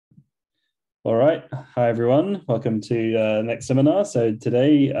All right. Hi, everyone. Welcome to the next seminar. So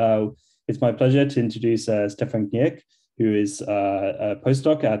today it's my pleasure to introduce Stefan Knirck, who is a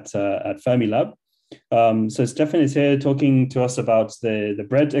postdoc at Fermilab. So Stefan is here talking to us about the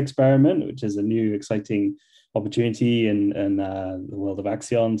BREAD experiment, which is a new exciting opportunity in the world of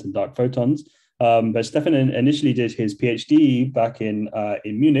axions and dark photons. But Stefan initially did his PhD back in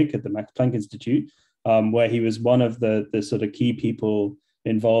Munich at the Max Planck Institute, where he was one of the sort of key people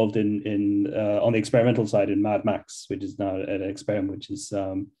involved in on the experimental side in Mad Max, which is now an experiment which is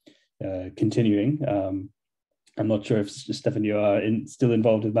continuing. I'm not sure if Stefan, you are still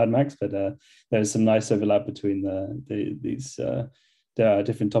involved with Mad Max, but there's some nice overlap between these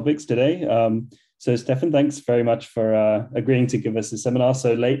different topics today. So Stefan, thanks very much for agreeing to give us a seminar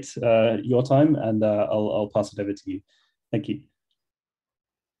so late your time, and I'll pass it over to you. Thank you.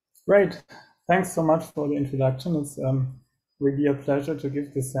 Great. Thanks so much for the introduction. It's really a pleasure to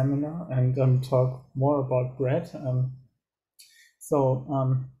give this seminar and talk more about BREAD.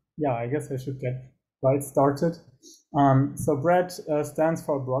 Yeah, I guess I should get right started. So BREAD stands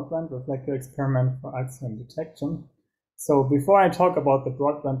for Broadband Reflector Experiment for Axion Detection. So before I talk about the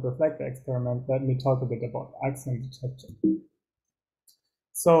Broadband Reflector experiment, let me talk a bit about axion detection.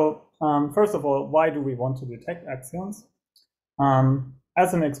 So first of all, why do we want to detect axions?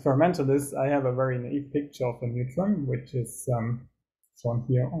 As an experimentalist, I have a very naive picture of a neutron, which is shown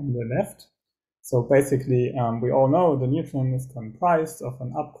here on the left. So basically, we all know the neutron is comprised of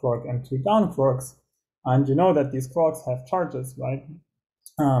an up quark and two down quarks. And you know that these quarks have charges, right?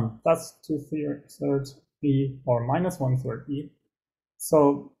 Plus 2/3 e or minus 1/3 e.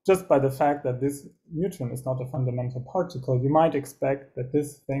 So just by the fact that this neutron is not a fundamental particle, you might expect that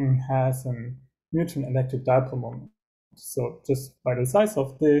this thing has a neutron electric dipole moment. So just by the size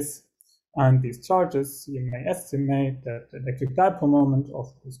of this and these charges, you may estimate that the electric dipole moment of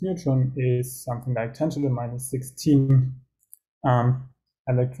this neutron is something like 10 to the minus 16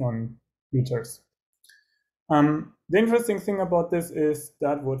 electron meters. The interesting thing about this is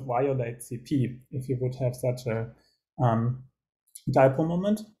that would violate CP if you would have such a dipole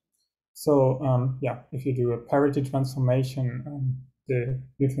moment. So yeah, if you do a parity transformation, the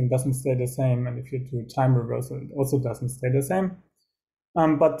neutron doesn't stay the same, and if you do time reversal, it also doesn't stay the same.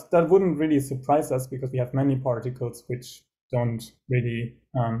 But that wouldn't really surprise us because we have many particles which don't really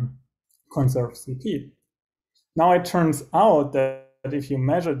conserve CP. Now it turns out that if you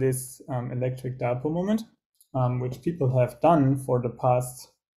measure this electric dipole moment, which people have done for the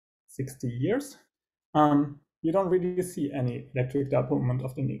past 60 years, you don't really see any electric dipole moment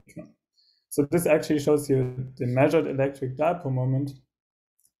of the neutron. So this actually shows you the measured electric dipole moment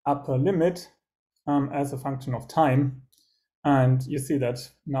upper limit as a function of time. And you see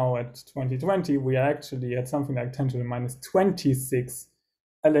that now at 2020, we are actually at something like 10 to the minus 26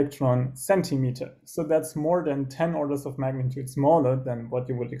 electron centimeter. So that's more than 10 orders of magnitude smaller than what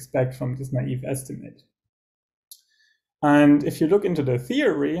you would expect from this naive estimate. And if you look into the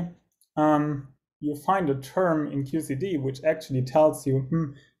theory, you find a term in QCD which actually tells you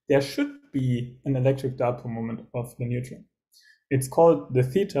there should be an electric dipole moment of the neutron. It's called the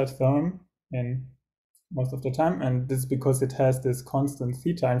theta term in most of the time, and this is because it has this constant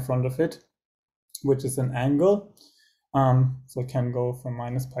theta in front of it, which is an angle. So it can go from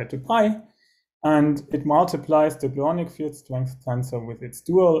minus pi to pi, and it multiplies the gluonic field strength tensor with its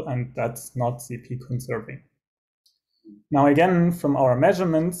dual, and that's not CP conserving. Now again, from our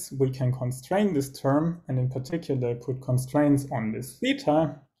measurements, we can constrain this term, and in particular put constraints on this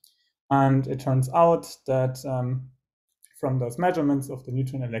theta. And it turns out that from those measurements of the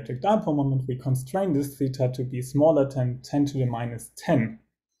neutron electric dipole moment, we constrain this theta to be smaller than 10 to the minus 10.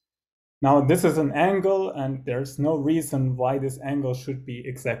 Now this is an angle, and there's no reason why this angle should be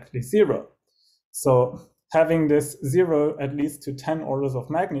exactly 0. So having this 0 at least to 10 orders of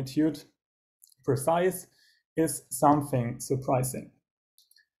magnitude precise is something surprising.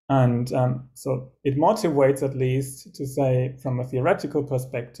 And so it motivates at least to say from a theoretical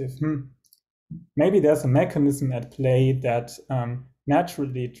perspective, maybe there's a mechanism at play that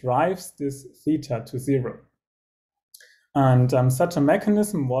naturally drives this theta to 0. And such a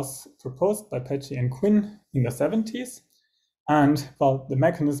mechanism was proposed by Pecci and Quinn in the 70s. And well, the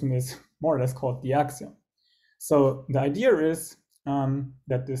mechanism is more or less called the axion. So the idea is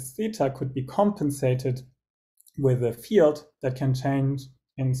that this theta could be compensated with a field that can change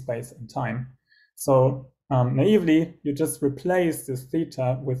in space and time. So naively, you just replace this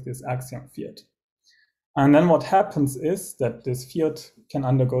theta with this axion field. And then what happens is that this field can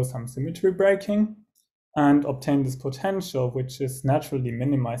undergo some symmetry breaking and obtain this potential, which is naturally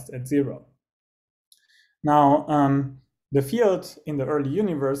minimized at 0. Now, the field in the early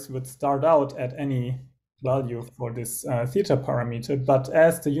universe would start out at any value for this theta parameter, but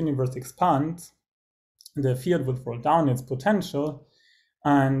as the universe expands, the field would fall down its potential,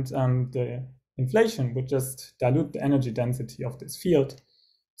 and the inflation would just dilute the energy density of this field.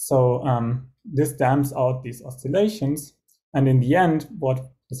 So this damps out these oscillations, and in the end, what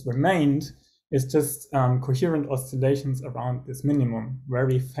is remained is just coherent oscillations around this minimum,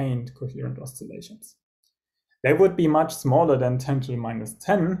 very faint coherent oscillations. They would be much smaller than 10 to the minus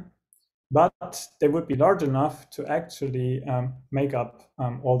 10, but they would be large enough to actually make up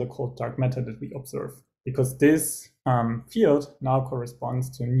all the cold dark matter that we observe, because this field now corresponds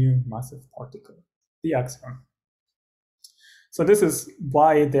to a new massive particle, the axion. So this is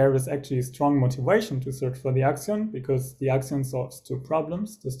why there is actually strong motivation to search for the axion, because the axion solves two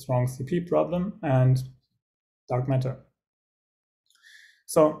problems, the strong CP problem and dark matter.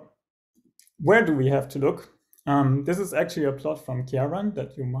 So where do we have to look? This is actually a plot from Kieran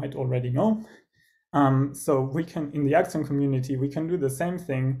that you might already know. So we can, in the axion community, we can do the same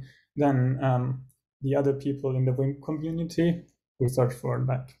thing than the other people in the WIMP community who search for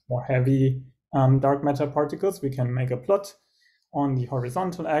like more heavy dark matter particles. We can make a plot. On the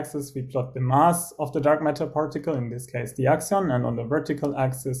horizontal axis, we plot the mass of the dark matter particle, in this case the axion, and on the vertical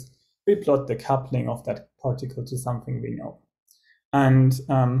axis, we plot the coupling of that particle to something we know. And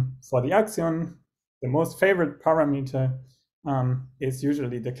for the axion, the most favorite parameter is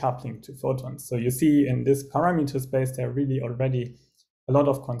usually the coupling to photons. So you see in this parameter space, there are really already a lot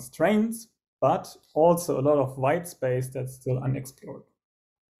of constraints, but also a lot of white space that's still unexplored.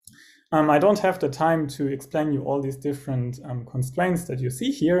 I don't have the time to explain you all these different constraints that you see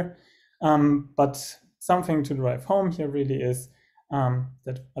here, but something to drive home here really is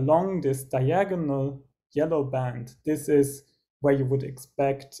that along this diagonal yellow band, this is where you would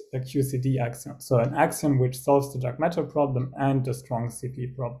expect a QCD axion. So an axion which solves the dark matter problem and the strong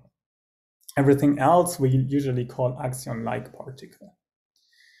CP problem. Everything else we usually call axion-like particle.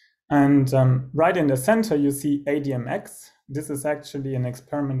 And right in the center, you see ADMX. This is actually an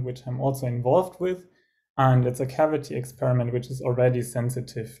experiment which I'm also involved with. And it's a cavity experiment which is already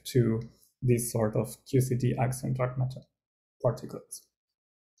sensitive to these sort of QCD axion dark matter particles.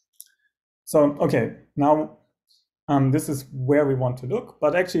 So, okay, now this is where we want to look,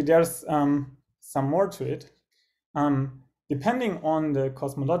 but actually there's some more to it. Depending on the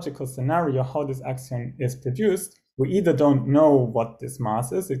cosmological scenario, how this axion is produced, we either don't know what this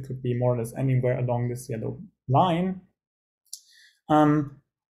mass is, it could be more or less anywhere along this yellow line.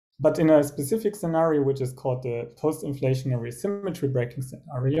 But in a specific scenario, which is called the post-inflationary symmetry breaking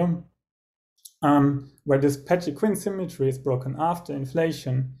scenario, where this Petty-Quinn symmetry is broken after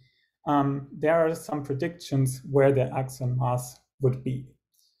inflation, there are some predictions where the axion mass would be.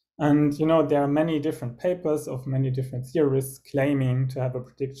 And you know, there are many different papers of many different theorists claiming to have a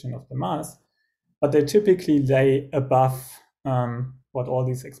prediction of the mass, but they typically lay above what all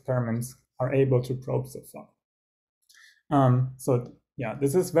these experiments are able to probe so far. So yeah,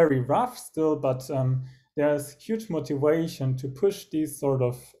 this is very rough still, but there's huge motivation to push these sort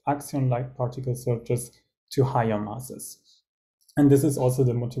of axion-like particle searches to higher masses. And this is also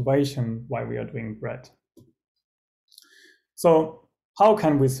the motivation why we are doing BREAD. So how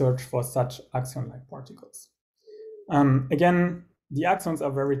can we search for such axion-like particles? Again, the axions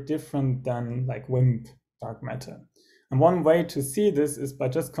are very different than like WIMP dark matter. And one way to see this is by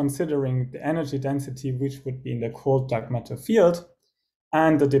just considering the energy density which would be in the cold dark matter field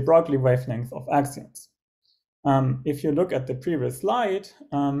and the de Broglie wavelength of axions. If you look at the previous slide,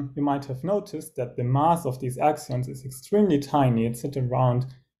 you might have noticed that the mass of these axions is extremely tiny. It's at around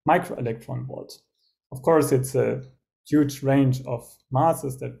microelectron volts. Of course, it's a huge range of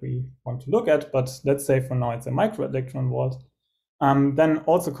masses that we want to look at, but let's say for now it's a microelectron volt. Then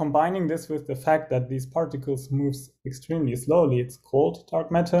also combining this with the fact that these particles move extremely slowly, it's cold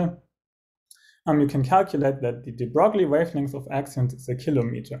dark matter, you can calculate that the de Broglie wavelength of axions is a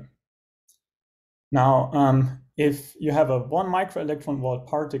kilometer. Now, if you have a 1 microelectron volt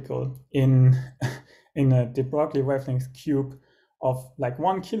particle in a de Broglie wavelength cube of like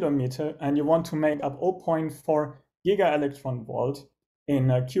 1 kilometer, and you want to make up 0.4 gigaelectron volt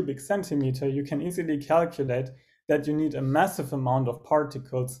in a cubic centimeter, you can easily calculate that you need a massive amount of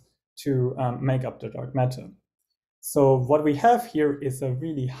particles to make up the dark matter. So what we have here is a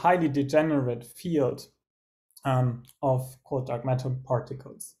really highly degenerate field of cold dark matter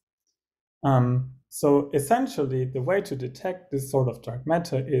particles. So essentially, the way to detect this sort of dark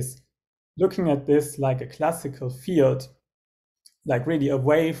matter is looking at this like a classical field, like really a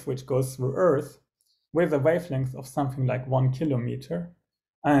wave which goes through Earth with a wavelength of something like 1 kilometer.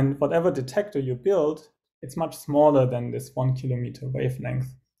 And whatever detector you build it's much smaller than this 1 kilometer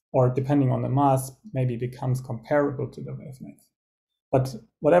wavelength, or depending on the mass, maybe becomes comparable to the wavelength. But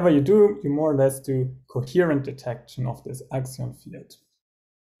whatever you do, you more or less do coherent detection of this axion field.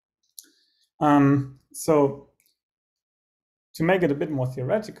 So to make it a bit more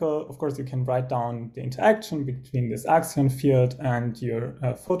theoretical, of course, you can write down the interaction between this axion field and your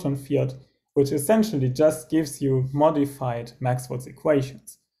photon field, which essentially just gives you modified Maxwell's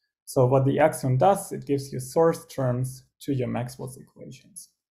equations. So what the axion does, it gives you source terms to your Maxwell's equations.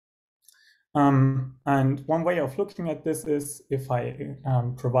 And one way of looking at this is if I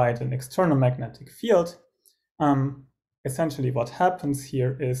provide an external magnetic field, essentially what happens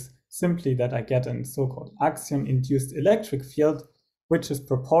here is simply that I get a so-called axion-induced electric field, which is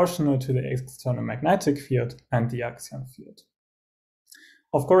proportional to the external magnetic field and the axion field.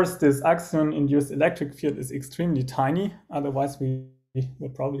 Of course, this axion-induced electric field is extremely tiny, otherwise we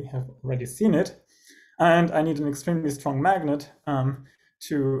would probably have already seen it. And I need an extremely strong magnet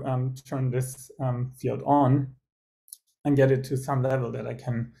to turn this field on and get it to some level that I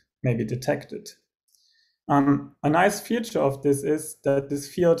can maybe detect it. A nice feature of this is that this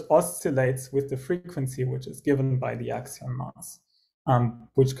field oscillates with the frequency which is given by the axion mass,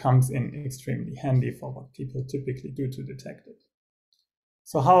 which comes in extremely handy for what people typically do to detect it.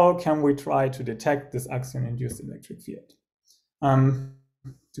 So how can we try to detect this axion-induced electric field?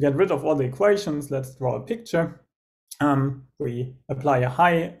 To get rid of all the equations, let's draw a picture. We apply a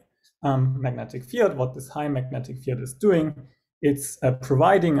high magnetic field. What this high magnetic field is doing, it's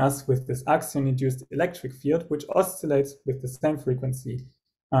providing us with this axion-induced electric field, which oscillates with the same frequency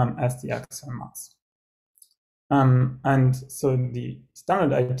as the axion mass. And so the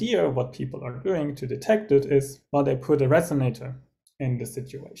standard idea, what people are doing to detect it is, well, they put a resonator in the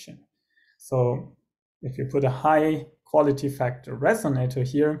situation. So if you put a high quality factor resonator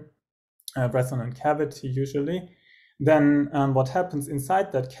here, a resonant cavity usually, then what happens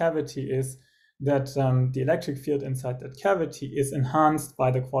inside that cavity is that the electric field inside that cavity is enhanced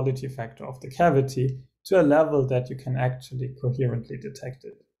by the quality factor of the cavity to a level that you can actually coherently detect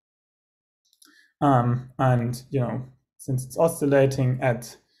it. And since it's oscillating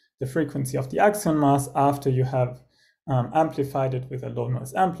at the frequency of the axion mass, after you have amplified it with a low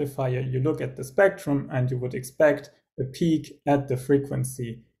noise amplifier, you look at the spectrum and you would expect a peak at the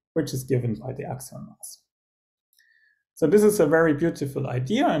frequency which is given by the axion mass. So this is a very beautiful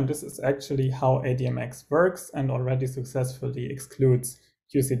idea, and this is actually how ADMX works and already successfully excludes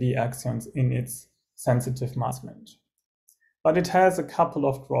QCD axions in its sensitive mass range. But it has a couple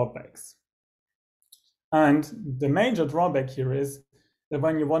of drawbacks. And the major drawback here is that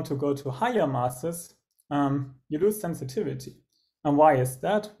when you want to go to higher masses, you lose sensitivity. And why is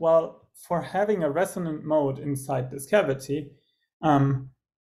that? Well, for having a resonant mode inside this cavity,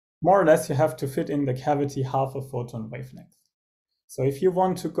 more or less you have to fit in the cavity half a photon wavelength. So if you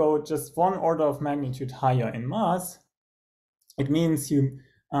want to go just one order of magnitude higher in mass, it means you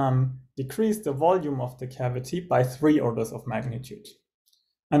decrease the volume of the cavity by 3 orders of magnitude.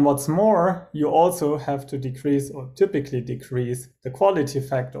 And what's more, you also have to decrease, or typically decrease, the quality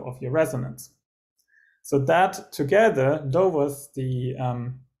factor of your resonance. So that together lowers the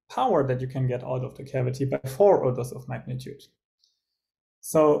power that you can get out of the cavity by 4 orders of magnitude.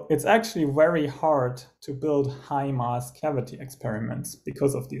 So it's actually very hard to build high mass cavity experiments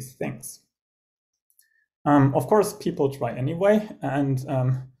because of these things. Of course, people try anyway, and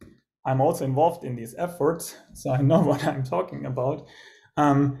I'm also involved in these efforts, so I know what I'm talking about.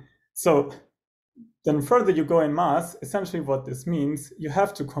 So then further you go in mass, essentially what this means, you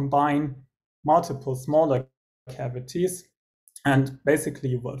have to combine multiple smaller cavities, and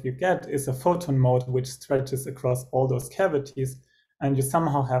basically what you get is a photon mode which stretches across all those cavities, and you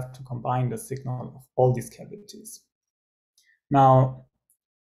somehow have to combine the signal of all these cavities. Now,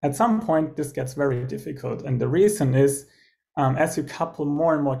 at some point, this gets very difficult, and the reason is as you couple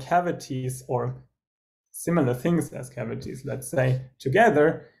more and more cavities or similar things as cavities, let's say,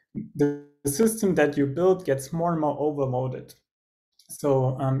 together, the system that you build gets more and more overmoded.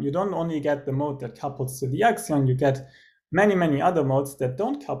 So you don't only get the mode that couples to the axion, you get many, many other modes that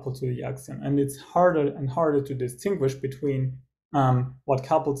don't couple to the axion, and it's harder and harder to distinguish between what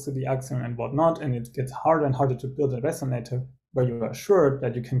couples to the axion and what not, and it gets harder and harder to build a resonator where you are sure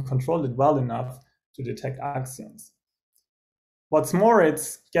that you can control it well enough to detect axions. What's more,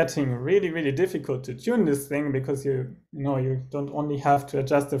 it's getting really, really difficult to tune this thing because you don't only have to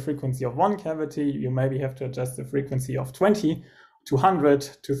adjust the frequency of one cavity, you maybe have to adjust the frequency of 20,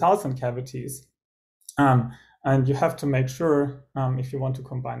 200, 2000 cavities. And you have to make sure, if you want to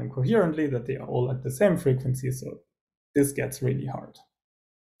combine them coherently, that they are all at the same frequency. So this gets really hard.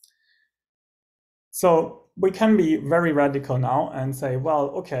 So we can be very radical now and say, well,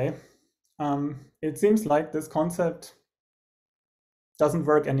 okay, it seems like this concept doesn't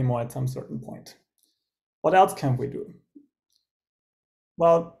work anymore at some certain point. What else can we do?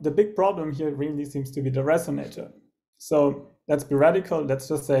 Well, the big problem here really seems to be the resonator. So let's be radical. Let's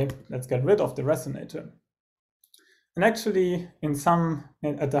just say, let's get rid of the resonator. And actually,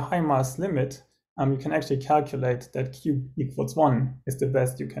 at the high mass limit, you can actually calculate that Q equals 1 is the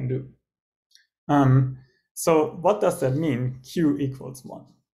best you can do. So what does that mean, Q equals 1?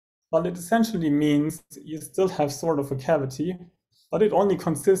 Well, it essentially means you still have sort of a cavity, but it only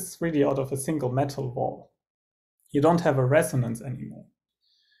consists really out of a single metal wall. You don't have a resonance anymore.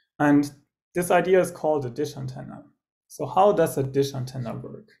 And this idea is called a dish antenna. So how does a dish antenna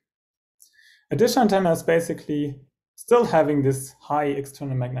work? A dish antenna is basically still having this high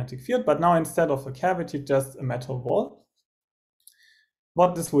external magnetic field, but now instead of a cavity, just a metal wall.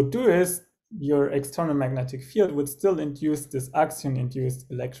 What this would do is your external magnetic field would still induce this axion-induced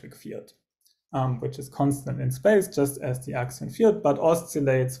electric field, which is constant in space, just as the axion field, but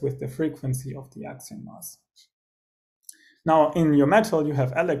oscillates with the frequency of the axion mass. Now, in your metal, you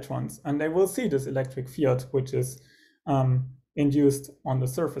have electrons, and they will see this electric field, which is induced on the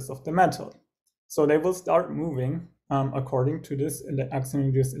surface of the metal. So they will start moving according to this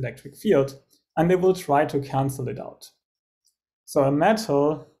axion-induced electric field, and they will try to cancel it out. So a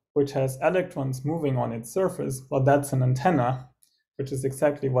metal which has electrons moving on its surface, well, that's an antenna, which is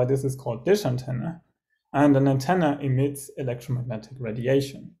exactly why this is called dish antenna. And an antenna emits electromagnetic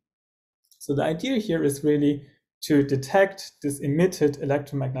radiation. So the idea here is really to detect this emitted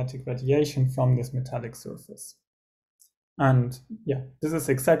electromagnetic radiation from this metallic surface. And yeah, this is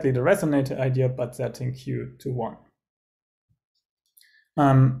exactly the resonator idea, but setting Q to 1.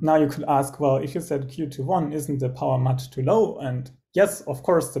 Now you could ask, well, if you set Q to 1, isn't the power much too low? And yes, of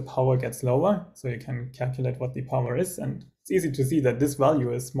course, the power gets lower. So you can calculate what the power is. And it's easy to see that this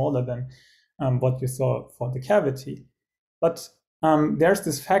value is smaller than what you saw for the cavity. But there's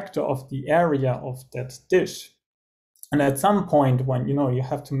this factor of the area of that dish. And at some point when you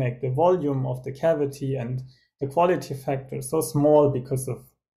have to make the volume of the cavity and the quality factor so small because of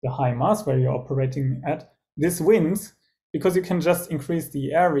the high mass where you're operating at, this wins because you can just increase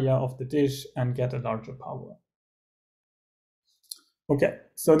the area of the dish and get a larger power. Okay,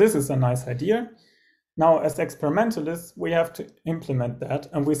 so this is a nice idea. Now, as experimentalists, we have to implement that,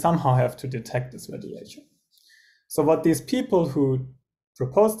 and we somehow have to detect this radiation. So what these people who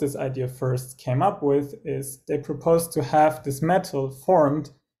proposed this idea first came up with is they proposed to have this metal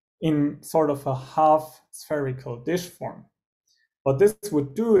formed in sort of a half spherical dish form. What this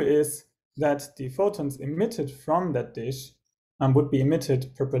would do is that the photons emitted from that dish would be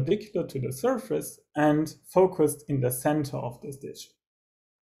emitted perpendicular to the surface and focused in the center of this dish.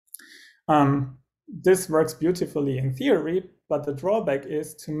 This works beautifully in theory, but the drawback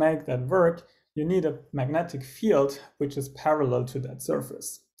is to make that work, you need a magnetic field which is parallel to that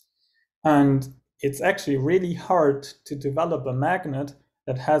surface. And it's actually really hard to develop a magnet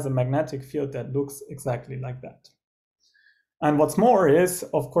that has a magnetic field that looks exactly like that. And what's more is,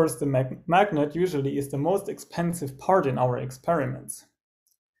 of course, the magnet usually is the most expensive part in our experiments.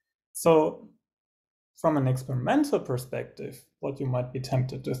 So from an experimental perspective, what you might be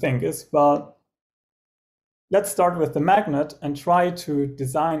tempted to think is, well, let's start with the magnet and try to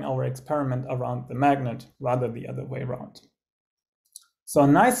design our experiment around the magnet rather the other way around. So a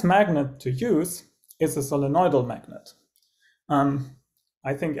nice magnet to use is a solenoidal magnet.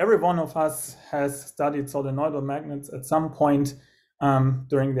 I think every one of us has studied solenoidal magnets at some point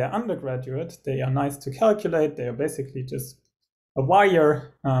during their undergraduate. They are nice to calculate. They are basically just a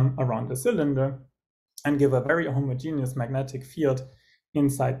wire around a cylinder and give a very homogeneous magnetic field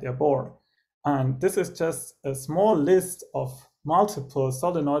inside their bore. And this is just a small list of multiple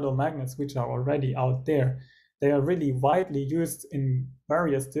solenoidal magnets which are already out there. They are really widely used in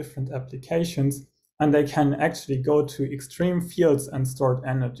various different applications, and they can actually go to extreme fields and stored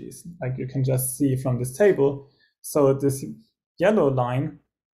energies, like you can just see from this table. So this yellow line,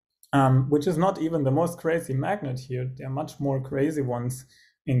 which is not even the most crazy magnet here, there are much more crazy ones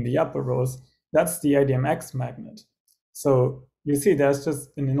in the upper rows, that's the ADMX magnet. So you see there's just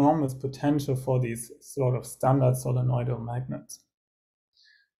an enormous potential for these sort of standard solenoidal magnets.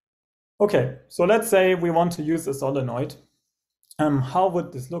 Okay, so let's say we want to use a solenoid. How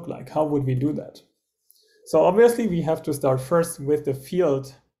would this look like? How would we do that? So obviously we have to start first with the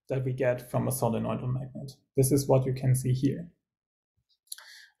field that we get from a solenoidal magnet. This is what you can see here.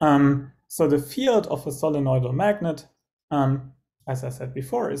 So the field of a solenoidal magnet, as I said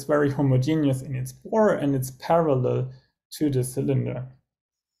before, is very homogeneous in its bore and it's parallel to the cylinder.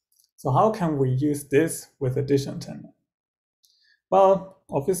 So how can we use this with a dish antenna? Well,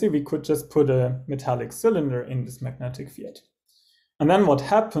 obviously we could just put a metallic cylinder in this magnetic field. And then what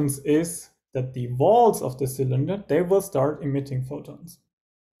happens is that the walls of the cylinder, they will start emitting photons.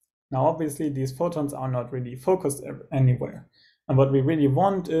 Now, obviously, these photons are not really focused anywhere. And what we really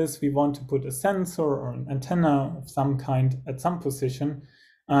want is we want to put a sensor or an antenna of some kind at some position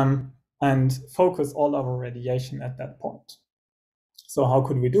and focus all our radiation at that point. So how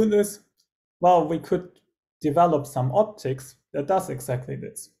could we do this? Well, we could develop some optics that does exactly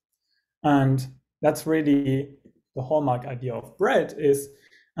this. And that's really the hallmark idea of BREAD, is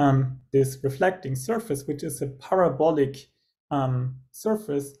this reflecting surface, which is a parabolic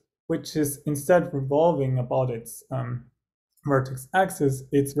surface, which is instead revolving about its vertex axis.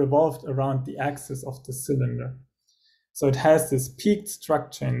 It's revolved around the axis of the cylinder. So it has this peaked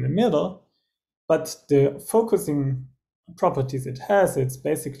structure in the middle, but the focusing properties it has, it's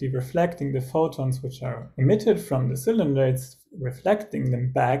basically reflecting the photons which are emitted from the cylinder. It's reflecting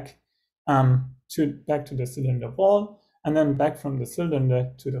them back to the cylinder wall, and then back from the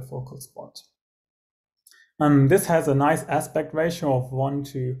cylinder to the focal spot. This has a nice aspect ratio of 1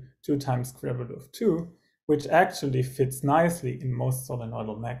 to 2 times square root of 2, which actually fits nicely in most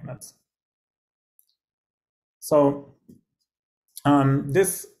solenoidal magnets. So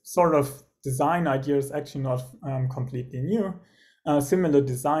this sort of design idea is actually not completely new. Similar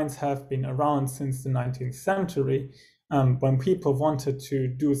designs have been around since the 19th century. When people wanted to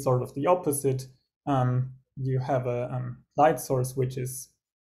do sort of the opposite, you have a light source, which is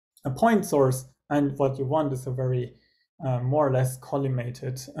a point source, and what you want is a very more or less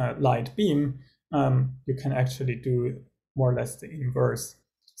collimated light beam. You can actually do more or less the inverse.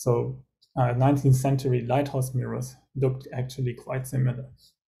 So 19th century lighthouse mirrors looked actually quite similar.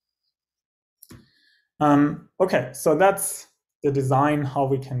 Okay, so that's the design, how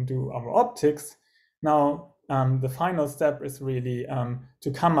we can do our optics. Now, the final step is really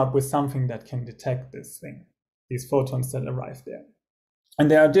to come up with something that can detect this thing, these photons that arrive there. And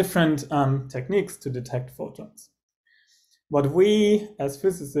there are different techniques to detect photons. What we, as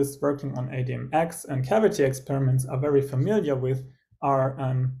physicists working on ADMX and cavity experiments, are very familiar with are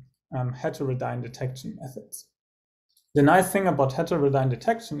heterodyne detection methods. The nice thing about heterodyne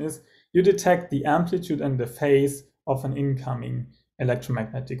detection is you detect the amplitude and the phase of an incoming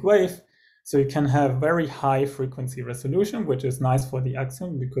electromagnetic wave. So you can have very high frequency resolution, which is nice for the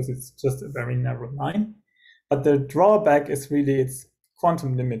axion because it's just a very narrow line. But the drawback is really it's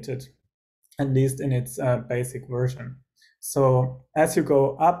quantum limited, at least in its basic version. So as you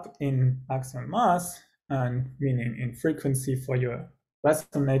go up in axion mass, and meaning in frequency for your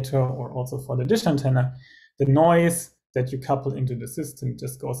resonator or also for the dish antenna, the noise that you couple into the system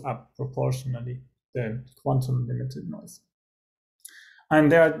just goes up proportionally, the quantum limited noise. And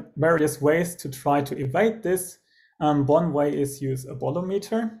there are various ways to try to evade this. One way is use a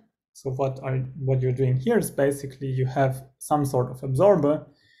bolometer. So what you're doing here is basically you have some sort of absorber.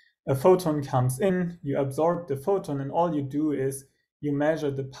 A photon comes in, you absorb the photon, and all you do is you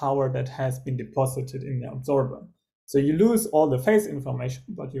measure the power that has been deposited in the absorber. So you lose all the phase information,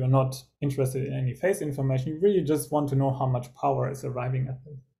 but you're not interested in any phase information. You really just want to know how much power is arriving at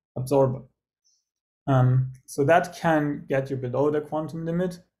the absorber. So that can get you below the quantum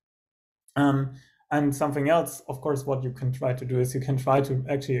limit. And something else, of course, what you can try to do is you can try to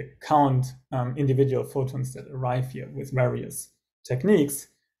actually count individual photons that arrive here with various techniques.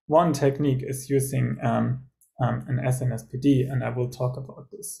 One technique is using an SNSPD, and I will talk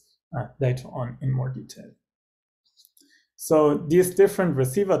about this later on in more detail. So these different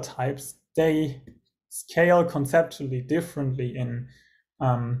receiver types, they scale conceptually differently in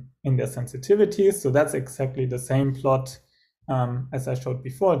their sensitivities. So that's exactly the same plot as I showed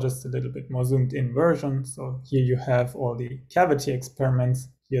before, just a little bit more zoomed in version. So here you have all the cavity experiments,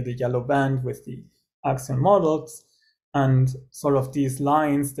 here the yellow band with the Axion models, and sort of these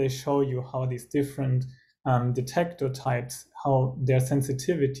lines, they show you how these different detector types, how their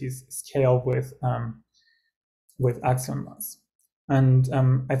sensitivities scale with axion mass. And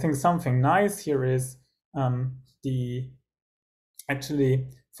I think something nice here is actually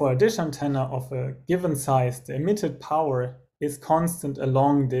for a dish antenna of a given size, the emitted power is constant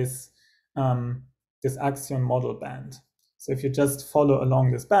along this Axion model band. So if you just follow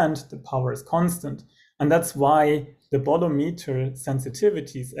along this band, the power is constant. And that's why the bolometer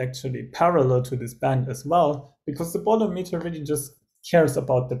sensitivity is actually parallel to this band as well, because the bolometer really just cares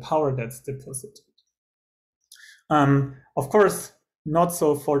about the power that's deposited. Of course, not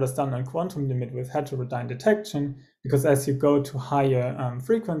so for the standard quantum limit with heterodyne detection, because as you go to higher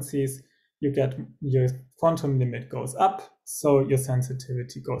frequencies, you get your quantum limit goes up, so your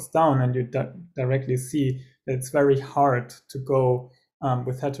sensitivity goes down, and you directly see that it's very hard to go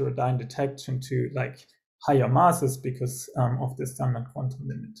with heterodyne detection to like higher masses because of the standard quantum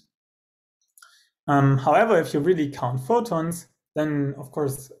limit. However, if you really count photons, then of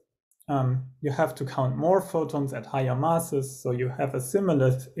course you have to count more photons at higher masses, so you have a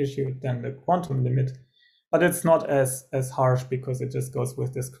similar issue than the quantum limit, but it's not as harsh because it just goes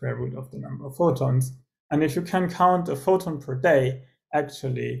with the square root of the number of photons. And if you can count a photon per day,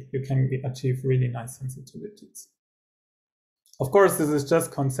 actually you can achieve really nice sensitivities. Of course, this is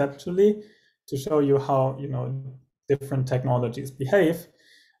just conceptually to show you how different technologies behave.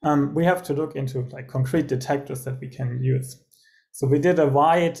 We have to look into like concrete detectors that we can use. So we did a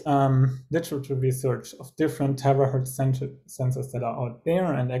wide literature research of different terahertz sensors that are out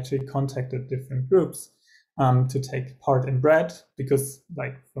there, and actually contacted different groups to take part in BREAD, because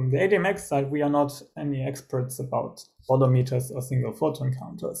like from the ADMX side, we are not any experts about bolometers or single photon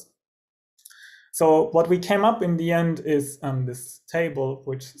counters. So what we came up in the end is this table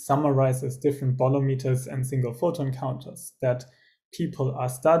which summarizes different bolometers and single photon counters that people are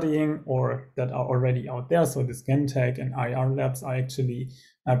studying or that are already out there. So the Scantech and IR labs are actually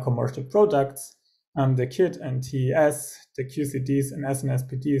commercial products. The KIT and TES, the QCDs and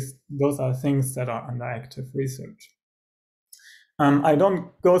SNSPDs, those are things that are under active research. I don't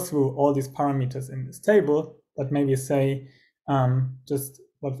go through all these parameters in this table, but maybe say just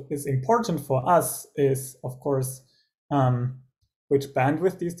what is important for us is, of course, which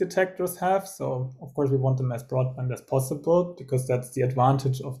bandwidth these detectors have. So, of course, we want them as broadband as possible because that's the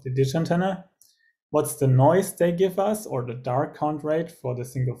advantage of the dish antenna. What's the noise they give us, or the dark count rate for the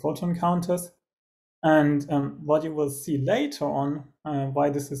single photon counters? And what you will see later on,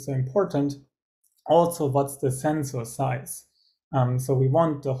 why this is so important, also what's the sensor size. So we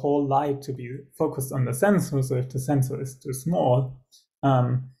want the whole light to be focused on the sensor. So if the sensor is too small,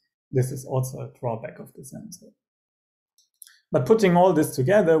 this is also a drawback of the sensor. But putting all this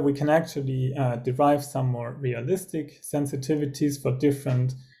together, we can actually derive some more realistic sensitivities for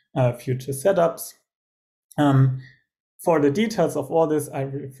different future setups. For the details of all this, I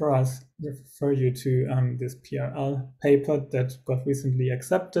refer you to this PRL paper that got recently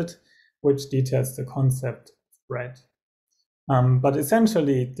accepted, which details the concept of BREAD. But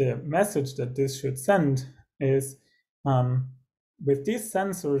essentially, the message that this should send is, with these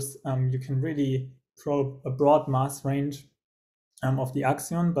sensors, you can really probe a broad mass range of the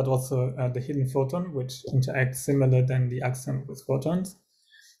axion, but also the hidden photon, which interacts similar than the axion with photons.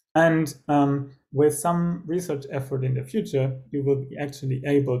 And with some research effort in the future, you will be actually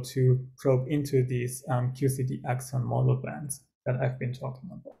able to probe into these QCD axion model bands that I've been talking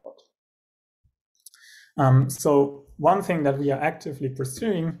about. So one thing that we are actively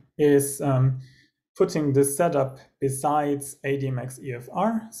pursuing is putting this setup besides ADMX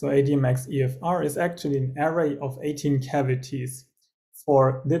EFR. So ADMX EFR is actually an array of 18 cavities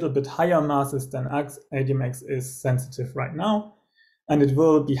for a little bit higher masses than ADMX is sensitive right now. And it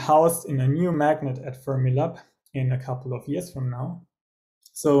will be housed in a new magnet at Fermilab in a couple of years from now.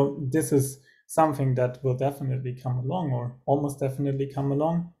 So this is something that will definitely come along, or almost definitely come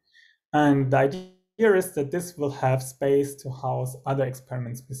along. And the idea is that this will have space to house other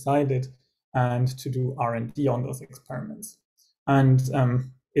experiments beside it and to do R&D on those experiments. And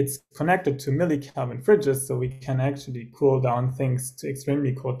it's connected to millikelvin fridges, so we can actually cool down things to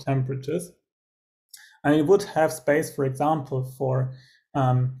extremely cold temperatures. And it would have space, for example, for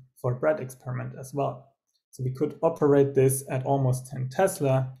BREAD experiment as well. So we could operate this at almost 10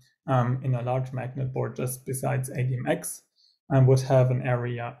 Tesla in a large magnet board just besides ADMX, and would have an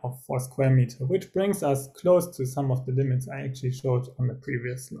area of 4 square meters, which brings us close to some of the limits I actually showed on the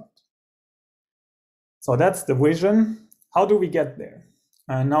previous slide. So that's the vision. How do we get there?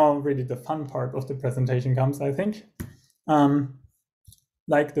 Now really the fun part of the presentation comes, I think.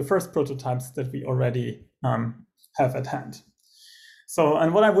 Like the first prototypes that we already have at hand. So,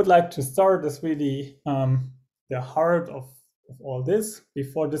 and what I would like to start is really the heart of all this.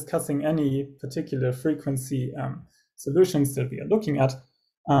 Before discussing any particular frequency solutions that we are looking at,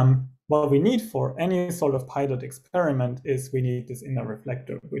 what we need for any sort of pilot experiment is we need this inner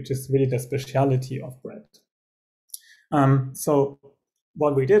reflector, which is really the speciality of BREAD. So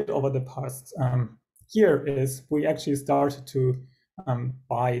what we did over the past year is we actually started to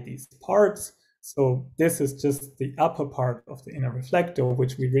buy these parts. So this is just the upper part of the inner reflector,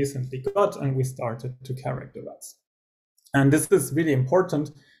 which we recently got and we started to characterize. And this is really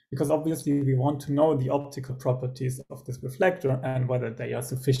important because obviously we want to know the optical properties of this reflector and whether they are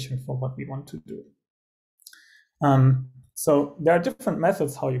sufficient for what we want to do. So there are different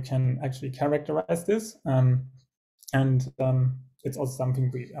methods how you can actually characterize this. It's also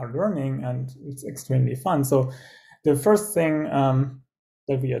something we are learning, and it's extremely fun. So the first thing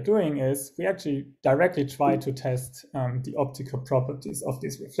that we are doing is we actually directly try to test the optical properties of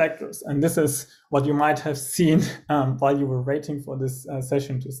these reflectors. And this is what you might have seen while you were waiting for this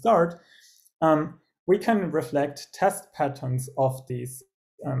session to start. We can reflect test patterns of these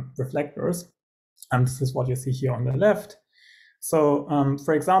reflectors. And this is what you see here on the left. So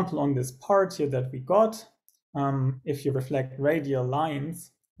for example, on this part here that we got, if you reflect radial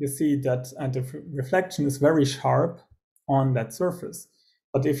lines, you see that the reflection is very sharp on that surface.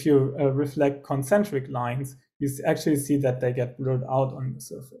 But if you reflect concentric lines, you actually see that they get blurred out on the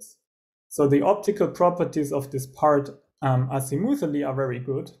surface. So the optical properties of this part azimuthally are very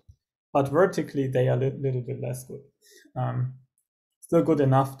good, but vertically they are a little bit less good. Still good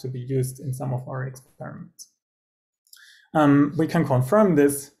enough to be used in some of our experiments. We can confirm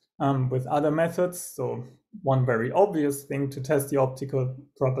this with other methods. So one very obvious thing to test the optical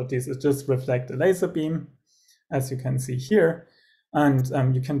properties is just reflect a laser beam, as you can see here.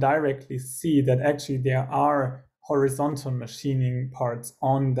 And you can directly see that actually there are horizontal machining parts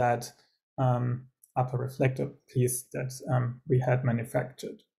on that upper reflector piece that we had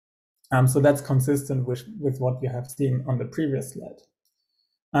manufactured. So that's consistent with what you have seen on the previous slide.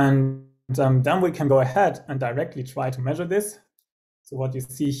 And then we can go ahead and directly try to measure this. So what you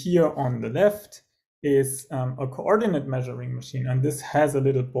see here on the left is a coordinate measuring machine. And this has a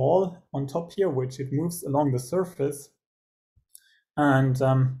little ball on top here, which it moves along the surface. And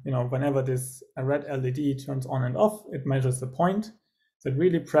whenever this red LED turns on and off, it measures the point. So it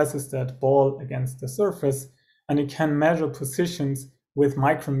really presses that ball against the surface, and it can measure positions with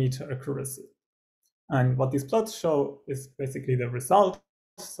micrometer accuracy. And what these plots show is basically the result.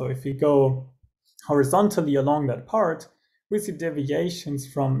 So if we go horizontally along that part, we see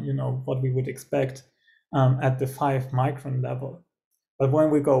deviations from what we would expect at the 5 micron level. But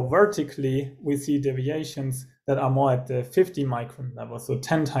when we go vertically, we see deviations that are more at the 50 micron level, so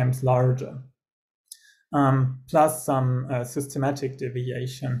 10 times larger, plus some systematic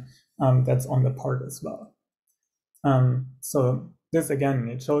deviation that's on the part as well. So this, again,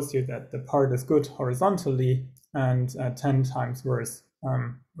 it shows you that the part is good horizontally and 10 times worse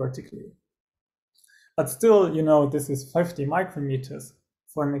vertically. But still, this is 50 micrometers.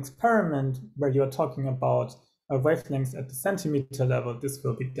 For an experiment where you're talking about wavelengths at the centimeter level, this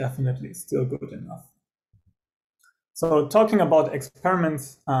will be definitely still good enough. So talking about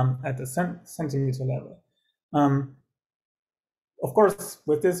experiments at the centimeter level. Of course,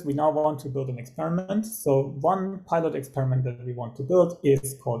 with this, we now want to build an experiment. So one pilot experiment that we want to build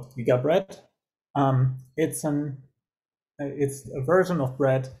is called GigaBREAD. It's a version of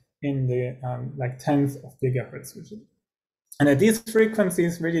bread in the like 10th of gigahertz region. And at these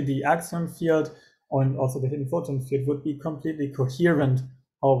frequencies, really the axion field and also the hidden photon field would be completely coherent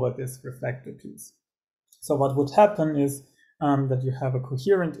over this reflector piece. So what would happen is that you have a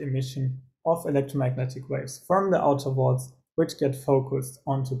coherent emission of electromagnetic waves from the outer walls, which get focused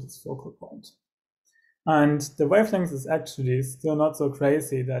onto this focal point. And the wavelength is actually still not so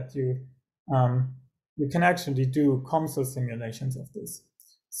crazy that you can actually do COMSOL simulations of this.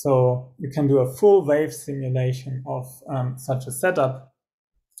 So you can do a full wave simulation of such a setup,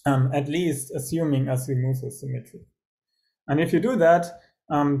 at least assuming azimuthal symmetry. And if you do that,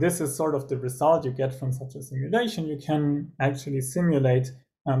 this is sort of the result you get from such a simulation. You can actually simulate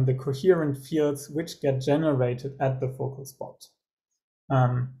the coherent fields which get generated at the focal spot.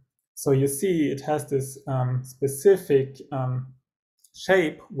 So you see it has this specific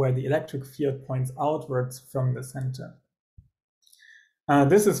shape where the electric field points outwards from the center.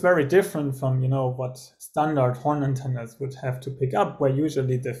 This is very different from what standard horn antennas would have to pick up, where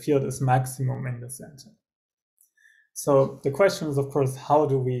usually the field is maximum in the center. So the question is, of course, how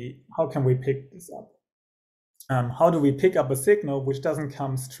can we pick this up? How do we pick up a signal which doesn't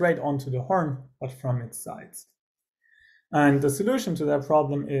come straight onto the horn, but from its sides? And the solution to that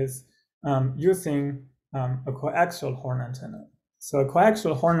problem is using a coaxial horn antenna. So a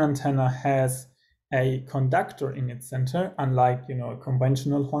coaxial horn antenna has a conductor in its center, unlike a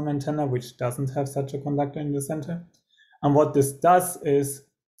conventional horn antenna, which doesn't have such a conductor in the center. And what this does is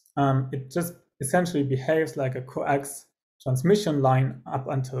it just essentially behaves like a coax transmission line up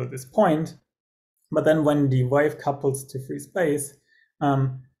until this point. But then when the wave couples to free space,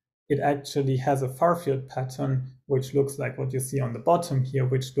 it actually has a far field pattern, which looks like what you see on the bottom here,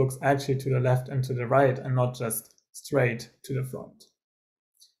 which looks actually to the left and to the right and not just straight to the front.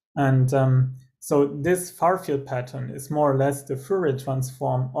 And so this far field pattern is more or less the Fourier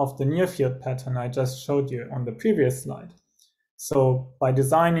transform of the near field pattern I just showed you on the previous slide. So by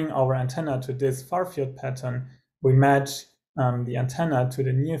designing our antenna to this far field pattern, we match the antenna to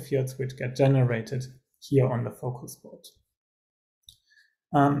the near fields which get generated here on the focal spot.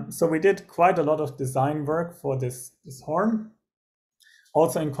 So we did quite a lot of design work for this horn,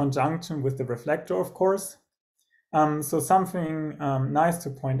 also in conjunction with the reflector, of course. So something nice to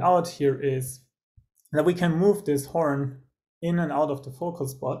point out here is that we can move this horn in and out of the focal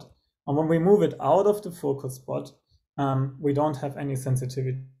spot. And when we move it out of the focal spot, we don't have any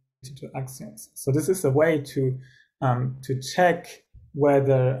sensitivity to axions. So this is a way to check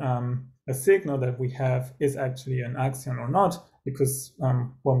whether a signal that we have is actually an axion or not, because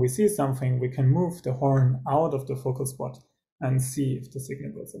when we see something, we can move the horn out of the focal spot and see if the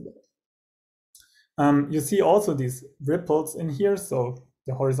signal goes away. You see also these ripples in here. So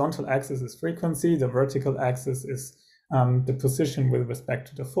the horizontal axis is frequency, the vertical axis is the position with respect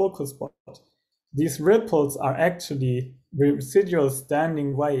to the focal spot. These ripples are actually residual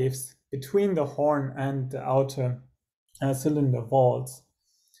standing waves between the horn and the outer cylinder walls.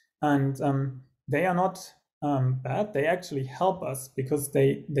 And they are not bad. They actually help us because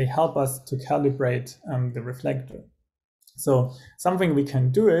they help us to calibrate the reflector. So something we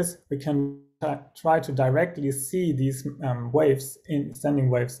can do is we can try to directly see these standing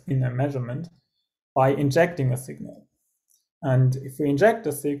waves in a measurement by injecting a signal. And if we inject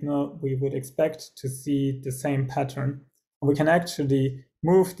a signal, we would expect to see the same pattern. We can actually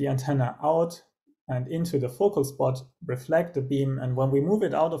move the antenna out and into the focal spot, reflect the beam, and when we move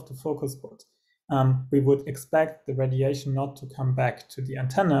it out of the focal spot, we would expect the radiation not to come back to the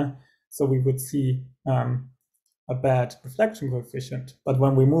antenna, so we would see a bad reflection coefficient. But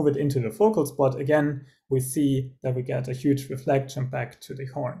when we move it into the focal spot, again, we see that we get a huge reflection back to the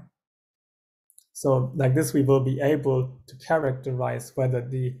horn. So like this, we will be able to characterize whether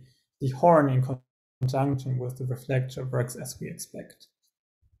the horn in conjunction with the reflector works as we expect.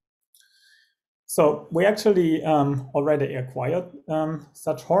 So we actually already acquired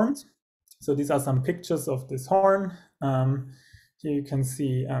such horns. So these are some pictures of this horn. Here you can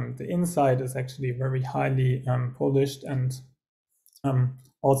see the inside is actually very highly polished, and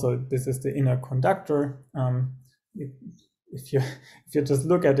also this is the inner conductor. If you just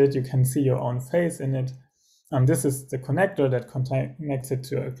look at it, you can see your own face in it. This is the connector that connects it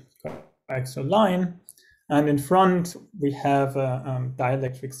to a coaxial line. And in front, we have a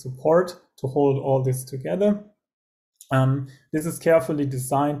dielectric support to hold all this together. This is carefully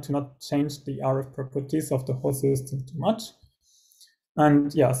designed to not change the RF properties of the whole system too much.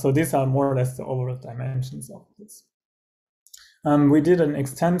 And yeah, so these are more or less the overall dimensions of this. We did an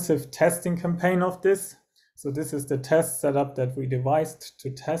extensive testing campaign of this. So this is the test setup that we devised to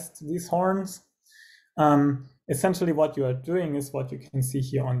test these horns. Essentially what you are doing is what you can see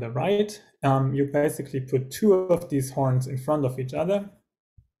here on the right. You basically put two of these horns in front of each other,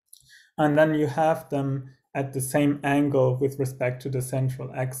 and then you have them at the same angle with respect to the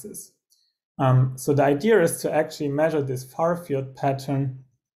central axis. So the idea is to actually measure this far field pattern,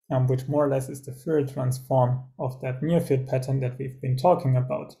 which more or less is the Fourier transform of that near field pattern that we've been talking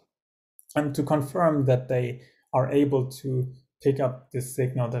about, and to confirm that they are able to pick up this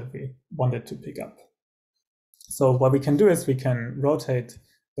signal that we wanted to pick up. So what we can do is we can rotate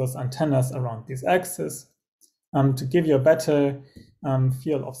those antennas around this axis. To give you a better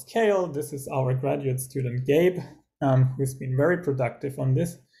feel of scale, this is our graduate student Gabe, who's been very productive on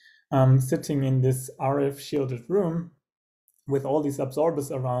this, sitting in this RF shielded room with all these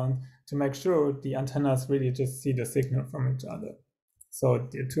absorbers around to make sure the antennas really just see the signal from each other. So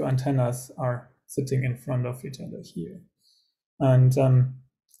the two antennas are sitting in front of each other here. And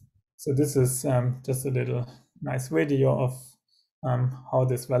so this is just a little nice video of how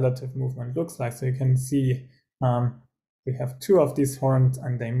this relative movement looks like. So you can see we have two of these horns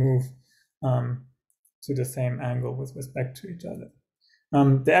and they move to the same angle with respect to each other.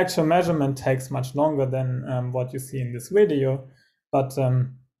 The actual measurement takes much longer than what you see in this video, but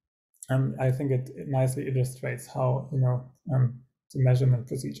I think it nicely illustrates how the measurement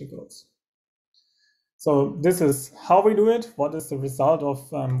procedure goes. So this is how we do it. What is the result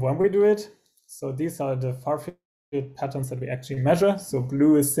of when we do it? So these are the far field patterns that we actually measure. So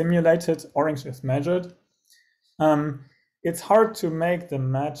blue is simulated, orange is measured. It's hard to make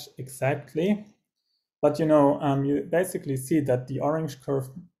them match exactly, but you basically see that the orange curve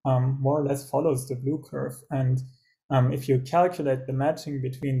more or less follows the blue curve. And if you calculate the matching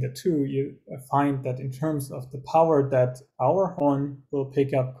between the two, you find that in terms of the power that our horn will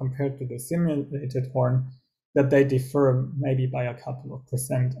pick up compared to the simulated horn, that they differ maybe by a couple of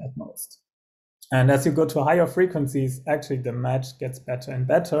 % at most. And as you go to higher frequencies, actually the match gets better and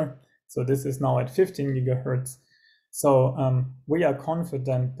better. So this is now at 15 gigahertz. So we are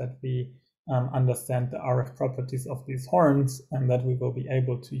confident that we understand the RF properties of these horns and that we will be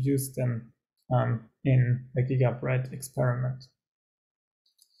able to use them in the GigaBREAD experiment.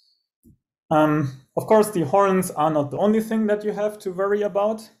 Of course, the horns are not the only thing that you have to worry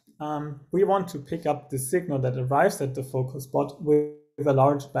about. We want to pick up the signal that arrives at the focus spot with a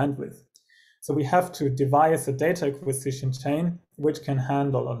large bandwidth. So we have to devise a data acquisition chain which can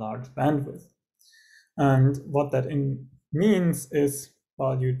handle a large bandwidth. And what that means is,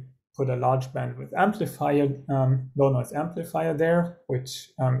 well, you put a large bandwidth amplifier, low noise amplifier there,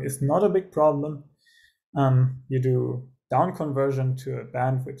 which is not a big problem. You do down conversion to a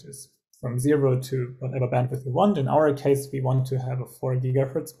band which is from 0 to whatever bandwidth you want. In our case, we want to have a 4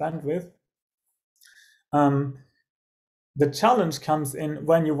 gigahertz bandwidth. The challenge comes in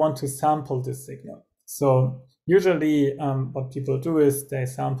when you want to sample this signal. So usually what people do is they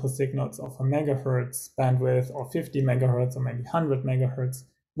sample signals of a megahertz bandwidth or 50 megahertz or maybe 100 megahertz.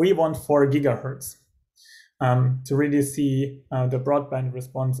 We want 4 gigahertz to really see the broadband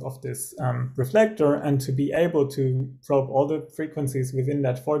response of this reflector and to be able to probe all the frequencies within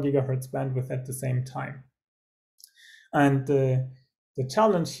that 4 gigahertz bandwidth at the same time. And the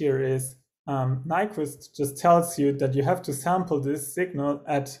challenge here is Nyquist just tells you that you have to sample this signal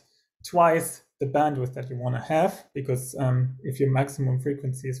at twice the bandwidth that you want to have, because if your maximum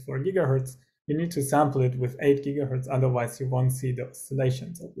frequency is 4 gigahertz, you need to sample it with 8 gigahertz, otherwise you won't see the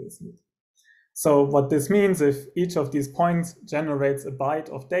oscillations, obviously. So what this means, if each of these points generates a byte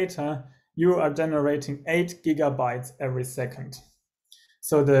of data, you are generating 8 gigabytes every second.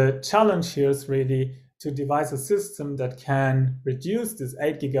 So the challenge here is really to devise a system that can reduce this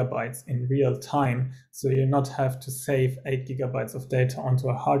 8 gigabytes in real time, so you not have to save 8 gigabytes of data onto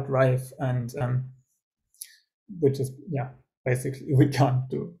a hard drive, and which is, yeah, basically we can't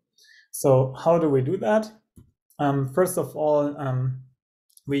do. So how do we do that? First of all,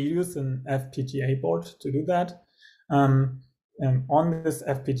 we use an FPGA board to do that. On this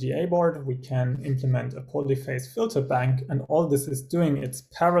FPGA board, we can implement a polyphase filter bank, and all this is doing, it's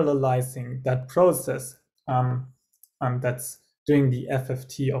parallelizing that process that's doing the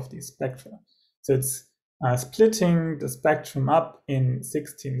FFT of these spectra. So it's splitting the spectrum up in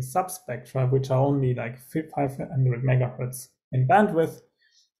 16 subspectra, which are only like 500 megahertz in bandwidth,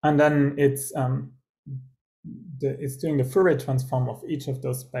 and then it's doing the Fourier transform of each of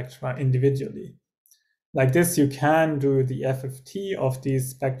those spectra individually. Like this, you can do the FFT of these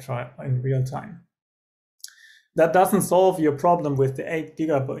spectra in real time. That doesn't solve your problem with the 8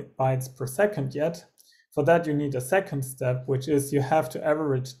 gigabytes per second yet. For that, you need a second step, which is you have to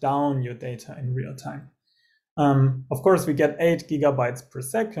average down your data in real time. Of course, we get 8 gigabytes per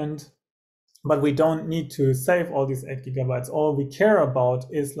second, but we don't need to save all these 8 gigabytes. All we care about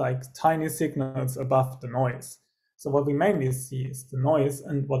is like tiny signals above the noise. So what we mainly see is the noise,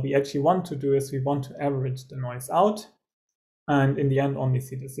 and what we actually want to do is we want to average the noise out and in the end only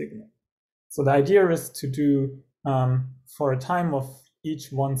see the signal. So the idea is to do, for a time of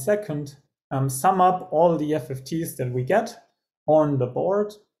each 1 second, sum up all the FFTs that we get on the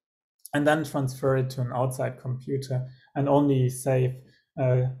board and then transfer it to an outside computer and only save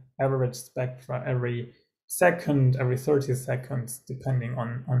average spectra every second, every 30 seconds, depending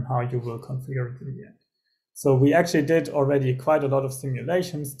on how you will configure it in the end. So we actually did already quite a lot of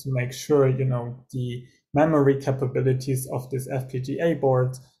simulations to make sure, you know, the memory capabilities of this FPGA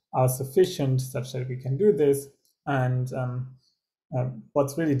board are sufficient such that we can do this. And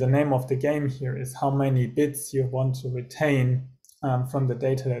what's really the name of the game here is how many bits you want to retain from the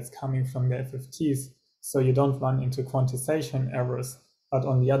data that's coming from the FFTs, so you don't run into quantization errors, but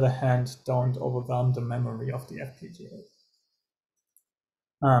on the other hand, don't overwhelm the memory of the FPGA.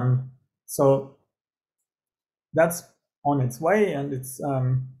 So that's on its way, and it's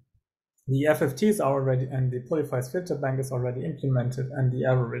the FFTs are already, and the polyphase filter bank is already implemented, and the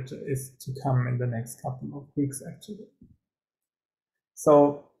average is to come in the next couple of weeks, actually.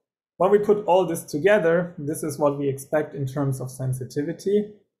 So when we put all this together, this is what we expect in terms of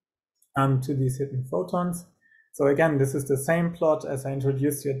sensitivity to these hidden photons. So again, this is the same plot as I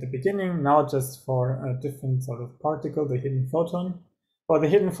introduced you at the beginning, now just for a different sort of particle, the hidden photon. For the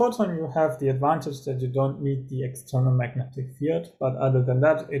hidden photon, you have the advantage that you don't need the external magnetic field, but other than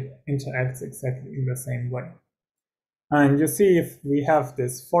that, it interacts exactly in the same way. And you see, if we have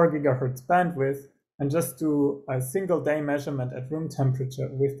this 4 gigahertz bandwidth and just do a single day measurement at room temperature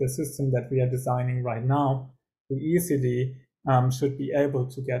with the system that we are designing right now, we easily should be able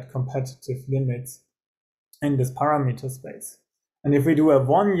to get competitive limits in this parameter space. And if we do a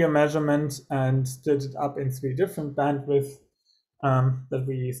 1-year measurement and split it up in 3 different bandwidths that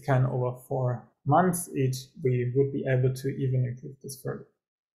we scan over 4 months each, we would be able to even improve this further.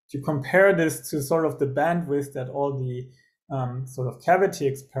 To compare this to sort of the bandwidth that all the sort of cavity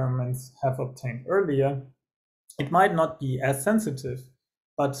experiments have obtained earlier, it might not be as sensitive,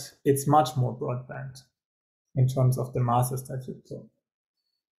 but it's much more broadband in terms of the masses that you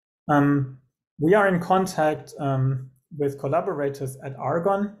probe. We are in contact with collaborators at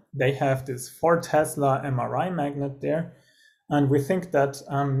Argonne. They have this 4 Tesla MRI magnet there, and we think that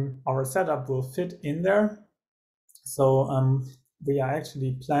our setup will fit in there. So we are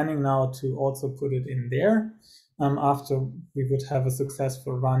actually planning now to also put it in there after we would have a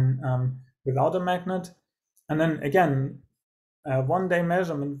successful run without a magnet. And then again, one-day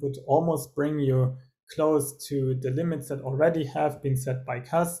measurement would almost bring you close to the limits that already have been set by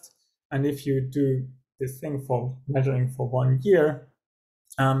CUST. And if you do this thing for measuring for 1 year,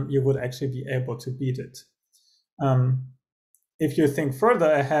 you would actually be able to beat it. If you think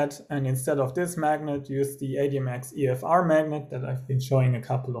further ahead and instead of this magnet, use the ADMX EFR magnet that I've been showing a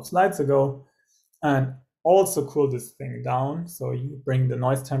couple of slides ago, and also cool this thing down, so you bring the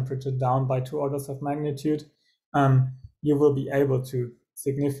noise temperature down by 2 orders of magnitude, you will be able to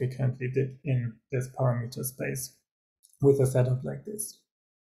significantly dip in this parameter space with a setup like this.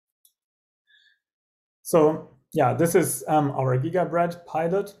 So yeah, this is our GigaBREAD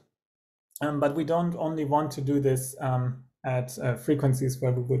pilot, but we don't only want to do this at frequencies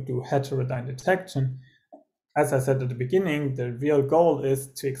where we would do heterodyne detection. As I said at the beginning, the real goal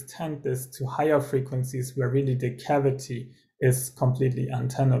is to extend this to higher frequencies where really the cavity is completely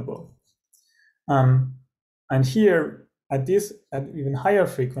untenable. And here, at even higher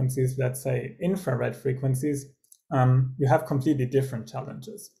frequencies, let's say infrared frequencies, you have completely different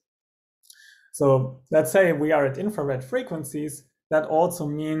challenges. So let's say we are at infrared frequencies. That also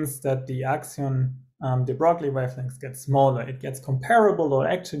means that the axion, de Broglie wavelengths get smaller. It gets comparable or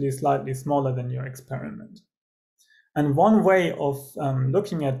actually slightly smaller than your experiment. And one way of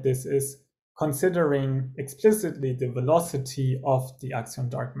looking at this is considering explicitly the velocity of the axion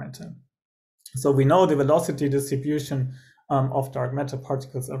dark matter. So we know the velocity distribution of dark matter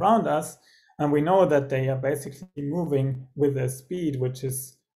particles around us, and we know that they are basically moving with a speed which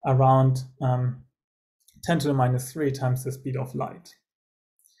is around 10 to the minus 3 times the speed of light.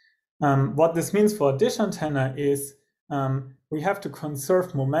 What this means for a dish antenna is we have to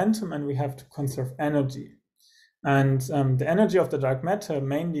conserve momentum and we have to conserve energy. And the energy of the dark matter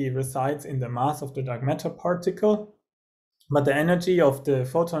mainly resides in the mass of the dark matter particle, but the energy of the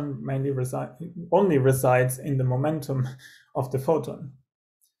photon only resides in the momentum of the photon.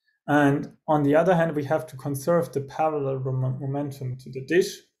 And on the other hand, we have to conserve the parallel momentum to the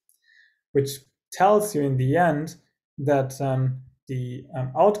dish, which tells you in the end that the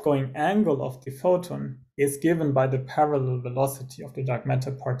outgoing angle of the photon is given by the parallel velocity of the dark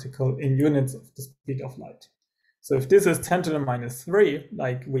matter particle in units of the speed of light. So if this is 10 to the minus 3,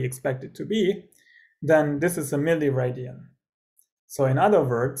 like we expect it to be, then this is a milliradian. So in other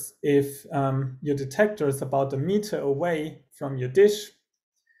words, if your detector is about 1 meter away from your dish,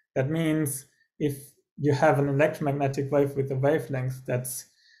 that means if you have an electromagnetic wave with a wavelength that's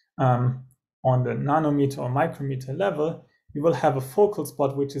on the nanometer or micrometer level, you will have a focal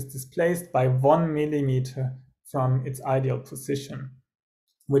spot which is displaced by 1 millimeter from its ideal position,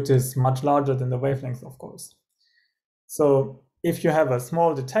 which is much larger than the wavelength, of course. So if you have a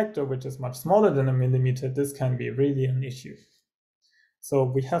small detector which is much smaller than 1 millimeter, this can be really an issue. So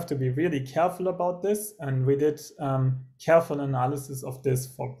we have to be really careful about this, and we did careful analysis of this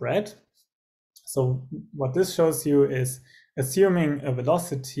for BREAD. So what this shows you is assuming a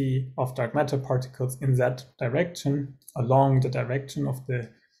velocity of dark matter particles in that direction along the direction of the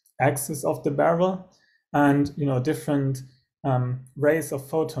axis of the barrel, and different rays of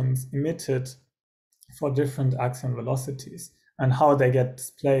photons emitted for different axion velocities and how they get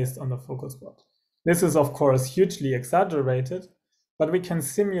displaced on the focal spot. This is of course hugely exaggerated, but we can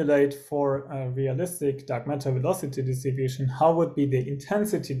simulate for a realistic dark matter velocity distribution how would be the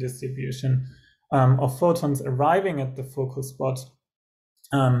intensity distribution of photons arriving at the focal spot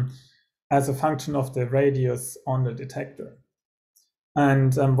as a function of the radius on the detector.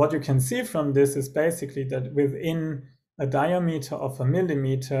 And what you can see from this is basically that within a diameter of 1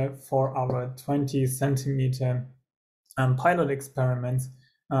 millimeter for our 20 centimeter pilot experiments,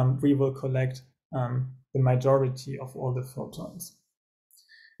 we will collect the majority of all the photons.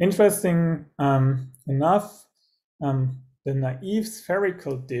 Interesting enough, the naive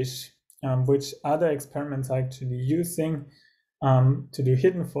spherical dish, which other experiments are actually using to do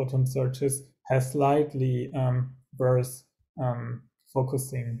hidden photon searches, has slightly worse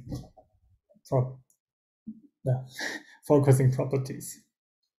focusing properties.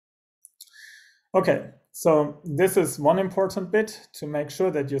 Okay, so this is one important bit to make sure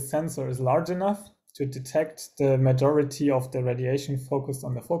that your sensor is large enough to detect the majority of the radiation focused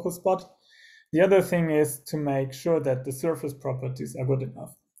on the focal spot. The other thing is to make sure that the surface properties are good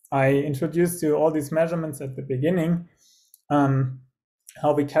enough. I introduced you all these measurements at the beginning,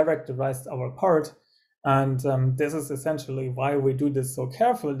 how we characterized our part. And this is essentially why we do this so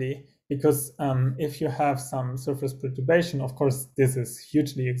carefully, because if you have some surface perturbation, of course, this is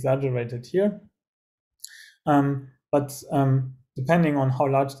hugely exaggerated here. But depending on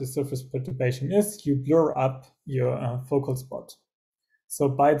how large the surface perturbation is, you blur up your focal spot. So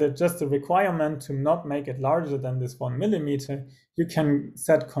by just the requirement to not make it larger than this 1 millimeter, you can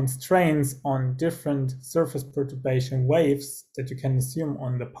set constraints on different surface perturbation waves that you can assume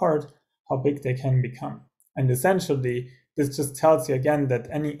on the part, how big they can become. And essentially, this just tells you again that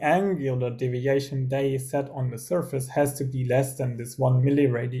any angular deviation they set on the surface has to be less than this 1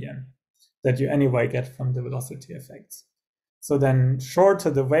 milliradian that you anyway get from the velocity effects. So then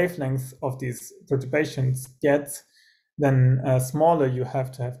shorter the wavelength of these perturbations gets, then smaller you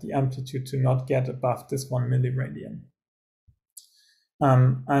have to have the amplitude to not get above this 1 milliradian.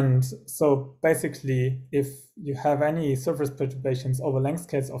 And so basically, if you have any surface perturbations over length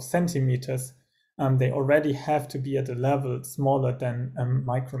scales of centimeters, they already have to be at a level smaller than a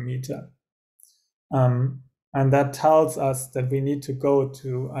micrometer. And that tells us that we need to go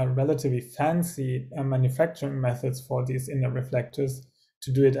to relatively fancy manufacturing methods for these inner reflectors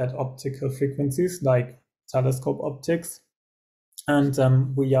to do it at optical frequencies like telescope optics.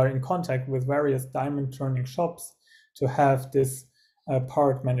 And we are in contact with various diamond turning shops to have this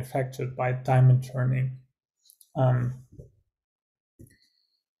part manufactured by diamond turning.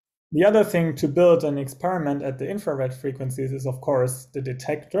 The other thing to build an experiment at the infrared frequencies is, of course, the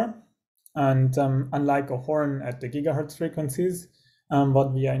detector. And unlike a horn at the gigahertz frequencies,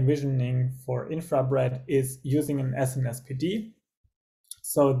 what we are envisioning for InfraBREAD is using an SNSPD.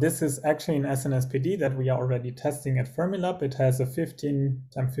 So this is actually an SNSPD that we are already testing at Fermilab. It has a 15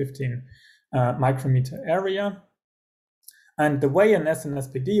 × 15 micrometer area. And the way an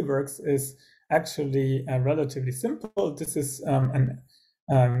SNSPD works is actually relatively simple. This is an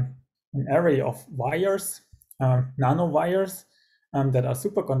array of wires, nanowires, that are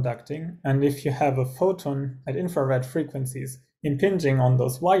superconducting. And if you have a photon at infrared frequencies impinging on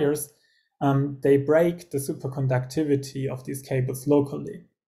those wires, they break the superconductivity of these cables locally.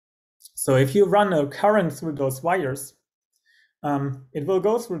 So if you run a current through those wires, it will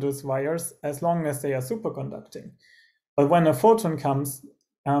go through those wires as long as they are superconducting. But when a photon comes,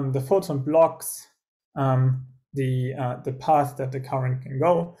 the photon blocks the path that the current can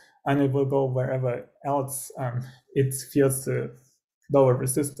go, and it will go wherever else it feels the lower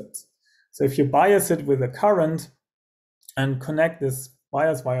resistance. So if you bias it with a current and connect this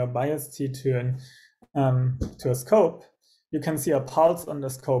bias wire bias T to a scope, you can see a pulse on the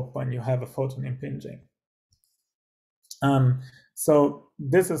scope when you have a photon impinging. So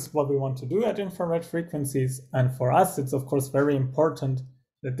this is what we want to do at infrared frequencies. And for us, it's of course very important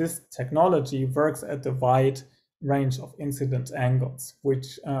that this technology works at the wide range of incident angles,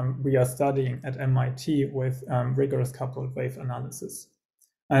 which we are studying at MIT with rigorous coupled wave analysis.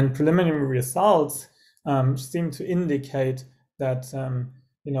 And preliminary results seem to indicate that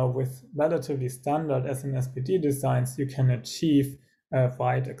with relatively standard SNSPD designs, you can achieve a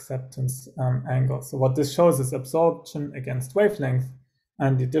wide acceptance angle. So what this shows is absorption against wavelength,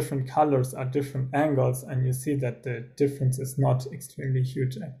 and the different colors are different angles, and you see that the difference is not extremely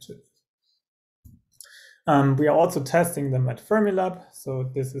huge actually. We are also testing them at Fermilab. So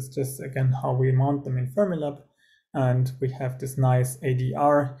this is just, again, how we mount them in Fermilab. And we have this nice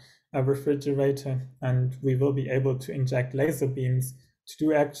ADR refrigerator, and we will be able to inject laser beams to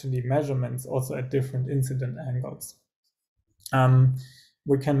do actually measurements also at different incident angles.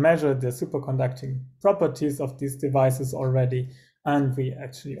 We can measure the superconducting properties of these devices already, and we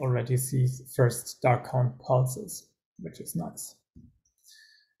actually already see first dark count pulses, which is nice.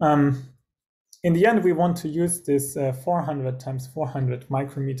 In the end, we want to use this 400 × 400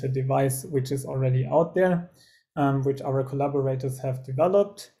 micrometer device, which is already out there, which our collaborators have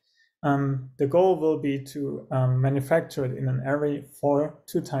developed. The goal will be to manufacture it in an array for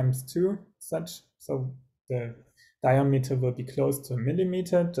 2 × 2 such. So the diameter will be close to a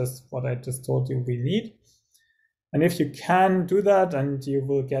millimeter, just what I just told you we need. And if you can do that, and you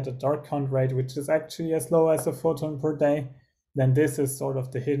will get a dark count rate, which is actually as low as a photon per day, then this is sort of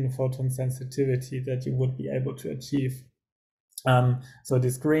the hidden photon sensitivity that you would be able to achieve. So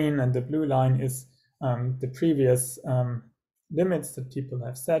this green and the blue line is the previous limits that people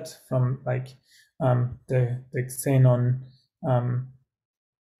have set from like the xenon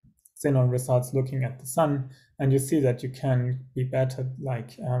xenon results looking at the sun, and you see that you can be better,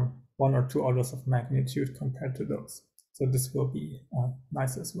 like 1 or 2 orders of magnitude compared to those. So this will be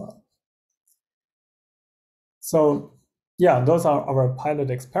nice as well. So yeah, those are our pilot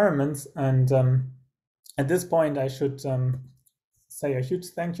experiments. And at this point, I should say a huge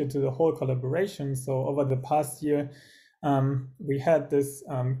thank you to the whole collaboration. So over the past year, we had this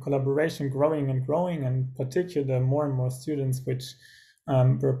collaboration growing and growing, and in particular more and more students, which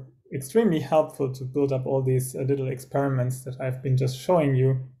were extremely helpful to build up all these little experiments that I've been just showing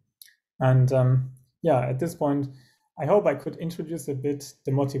you. And yeah, at this point, I hope I could introduce a bit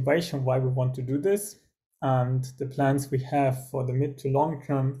the motivation why we want to do this and the plans we have for the mid to long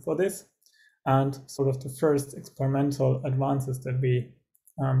term for this, and sort of the first experimental advances that we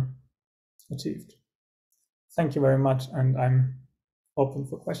achieved. Thank you very much, and I'm open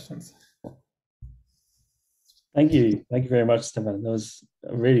for questions. Thank you very much, Stefan. That was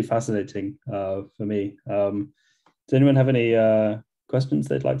really fascinating for me. Does anyone have any questions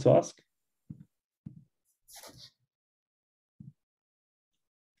they'd like to ask?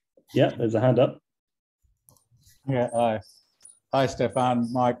 Yeah, there's a hand up. Yeah, hi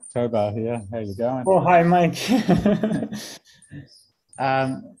Stefan, Mike Tobar here. How you going? Oh, hi, Mike.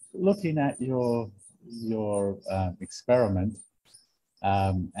 Looking at your experiment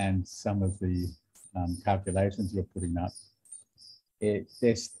and some of the calculations you're putting up, it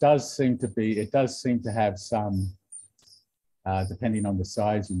does seem to have some, depending on the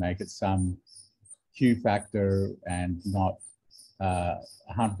size you make it, some Q factor and not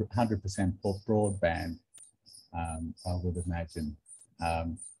 100% for broadband. I would imagine,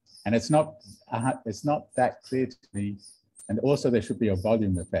 and it's not that clear to me. And also, there should be a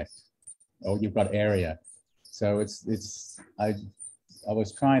volume effect, or you've got area. So I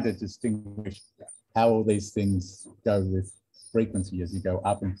was trying to distinguish how all these things go with frequency as you go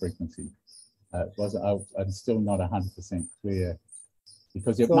up in frequency. I'm still not 100% clear,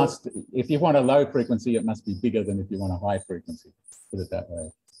 because it must. If you want a low frequency, it must be bigger than if you want a high frequency. Put it that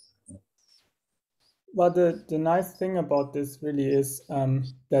way. Well, the nice thing about this really is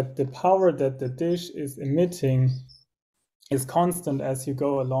that the power that the dish is emitting is constant as you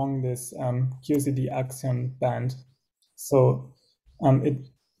go along this QCD axion band. So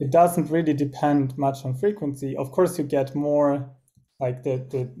it doesn't really depend much on frequency. Of course, you get more, like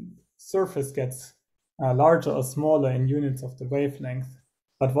the surface gets larger or smaller in units of the wavelength.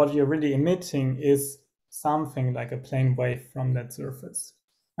 But what you're really emitting is something like a plane wave from that surface.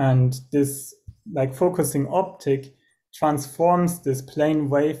 And this, like, focusing optic transforms this plane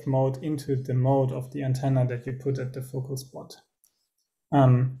wave mode into the mode of the antenna that you put at the focal spot.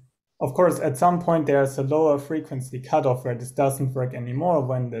 Of course, at some point there's a lower frequency cutoff where this doesn't work anymore,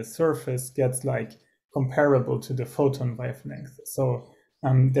 when the surface gets like comparable to the photon wavelength. So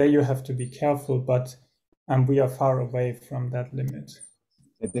there you have to be careful, but we are far away from that limit.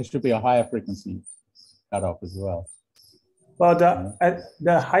 There should be a higher frequency cutoff as well. Well,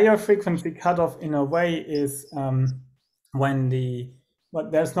 the higher frequency cutoff in a way is when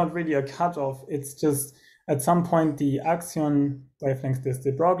but there's not really a cutoff. It's just at some point the axion wavelength,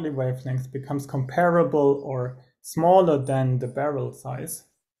 the Broglie wavelength, becomes comparable or smaller than the barrel size.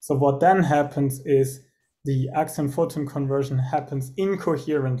 So what then happens is the axion photon conversion happens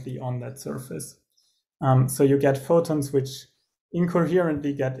incoherently on that surface. So you get photons which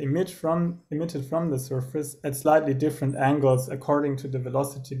incoherently get emitted from the surface at slightly different angles according to the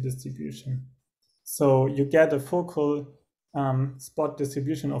velocity distribution. So you get a focal spot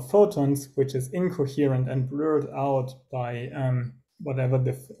distribution of photons, which is incoherent and blurred out by whatever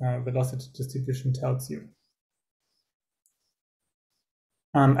the velocity distribution tells you.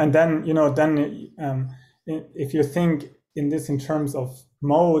 And then, if you think in this in terms of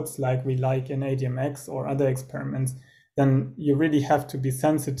modes, like we like in ADMX or other experiments, then you really have to be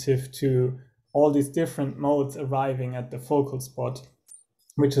sensitive to all these different modes arriving at the focal spot,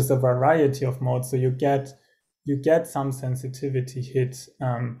 which is a variety of modes. So you get some sensitivity hit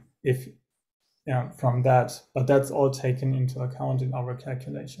from that, but that's all taken into account in our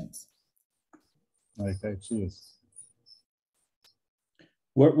calculations. Okay, cheers.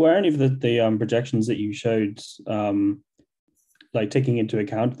 Were any of the projections that you showed like taking into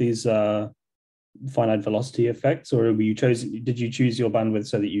account these finite velocity effects, or did you choose your bandwidth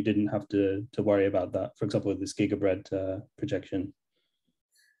so that you didn't have to worry about that? For example, with this GigaBREAD projection.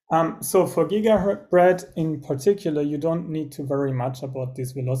 So for GigaBREAD in particular, you don't need to worry much about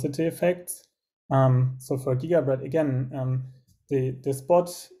these velocity effects. So for GigaBREAD, again, the spot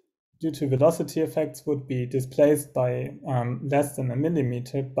due to velocity effects, would be displaced by less than a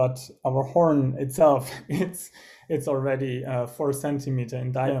millimeter, but our horn itself, it's already 4 centimeter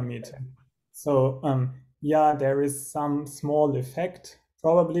in diameter. So yeah, there is some small effect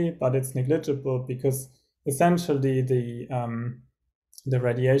probably, but it's negligible because essentially the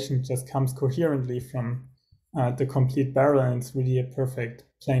radiation just comes coherently from the complete barrel, and it's really a perfect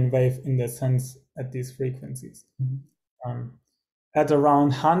plane wave in the sense at these frequencies. At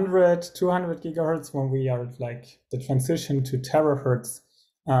around 100, 200 gigahertz, when we are like the transition to terahertz,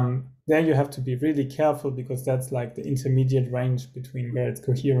 there you have to be really careful because that's like the intermediate range between where it's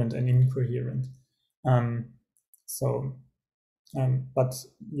coherent and incoherent. But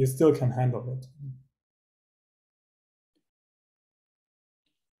you still can handle it.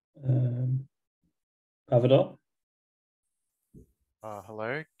 Pavador?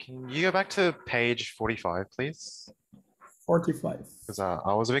 Hello, can you go back to page 45, please? 45. Because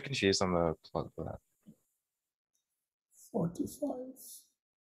I was a bit confused on the plot for that. 45.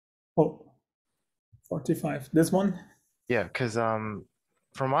 Oh, 45. This one? Yeah, because from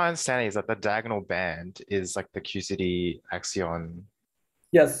my understanding is that the diagonal band is like the QCD axion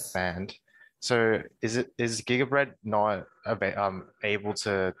Yes. band. So is GigaBREAD not able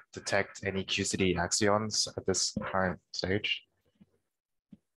to detect any QCD axions at this current stage?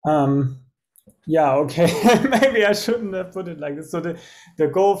 Yeah, okay. Maybe I shouldn't have put it like this. So the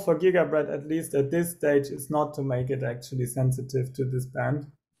goal for GigaBREAD, at least at this stage, is not to make it actually sensitive to this band.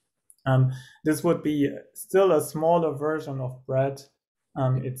 This would be still a smaller version of BREAD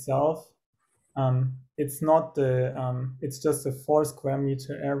itself. It's not it's just a 4 square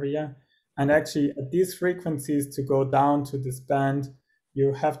meter area. And actually at these frequencies, to go down to this band,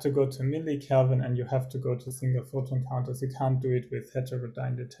 you have to go to millikelvin and you have to go to single photon counters. You can't do it with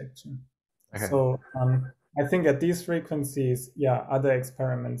heterodyne detection. Okay. So I think at these frequencies, yeah, other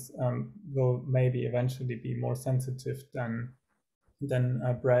experiments will maybe eventually be more sensitive than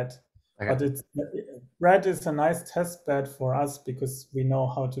BREAD. Okay. But BREAD is a nice test bed for us because we know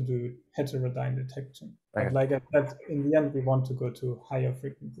how to do heterodyne detection. Okay. But like I said, in the end, we want to go to higher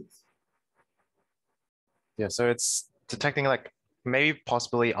frequencies. Yeah, so it's detecting like maybe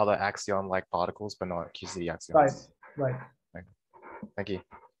possibly other axion-like particles, but not QCD axions. Right. Okay. Thank you.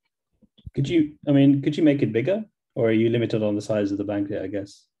 Could you make it bigger, or are you limited on the size of the blanket, I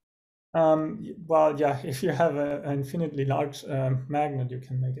guess? Well, yeah, if you have an infinitely large magnet, you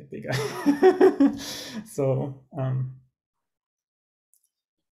can make it bigger. So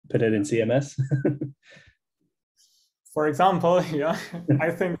put it in CMS. For example, yeah,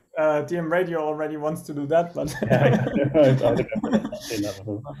 I think DM Radio already wants to do that, but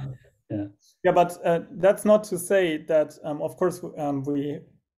yeah, but that's not to say that, of course, we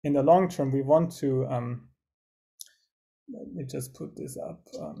in the long term we want to. Let me just put this up.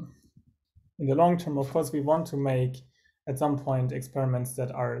 In the long term, of course, we want to make at some point experiments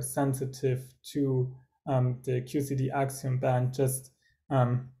that are sensitive to the QCD axion band just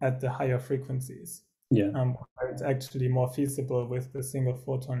at the higher frequencies. Yeah, it's actually more feasible with the single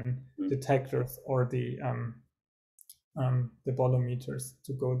photon detectors or the bolometers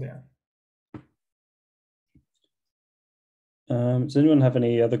to go there. Does anyone have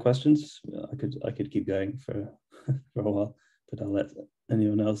any other questions? I could keep going for a while, but I'll let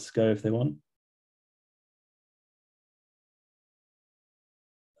anyone else go if they want.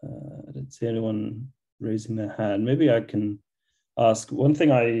 I didn't see anyone raising their hand. Maybe I can ask one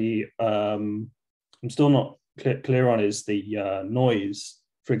thing. I'm still not clear on is the noise,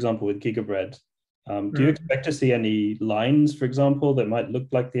 for example, with GigaBREAD. Do you expect to see any lines, for example, that might look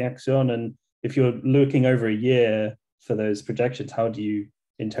like the axion? And if you're looking over a year for those projections, how do you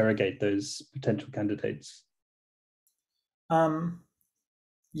interrogate those potential candidates?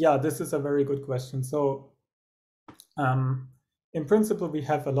 Yeah, this is a very good question. So in principle, we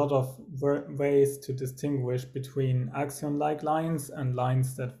have a lot of ways to distinguish between axion-like lines and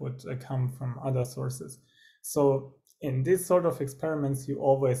lines that would come from other sources. So in this sort of experiments, you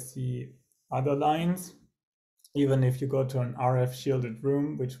always see other lines, even if you go to an RF shielded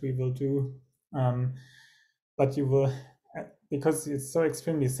room, which we will do. But you will, because it's so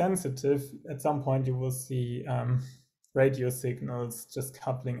extremely sensitive, at some point you will see radio signals just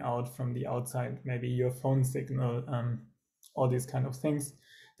coupling out from the outside, maybe your phone signal, all these kind of things.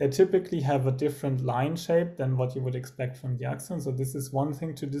 They typically have a different line shape than what you would expect from the axion. So this is one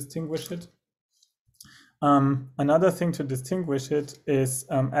thing to distinguish it. Another thing to distinguish it is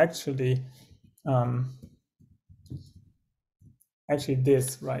actually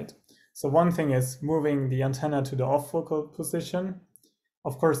this, right? So one thing is moving the antenna to the off-focal position.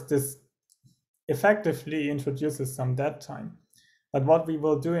 Of course, this effectively introduces some dead time. But what we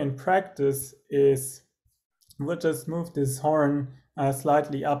will do in practice is we'll just move this horn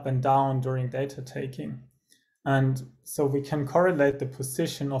slightly up and down during data taking. And so we can correlate the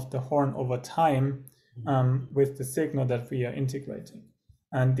position of the horn over time with the signal that we are integrating.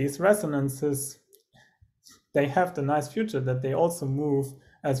 And these resonances, they have the nice feature that they also move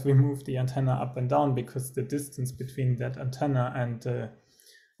as we move the antenna up and down, because the distance between that antenna and the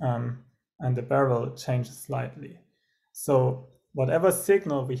barrel changes slightly. So whatever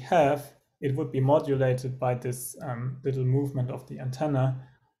signal we have, it would be modulated by this little movement of the antenna,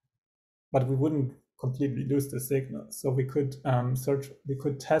 but we wouldn't completely lose the signal. So we could we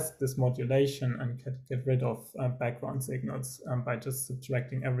could test this modulation and get rid of background signals by just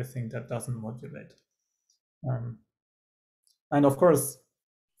subtracting everything that doesn't modulate. And of course,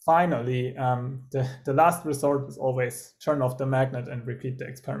 finally, the last resort is always turn off the magnet and repeat the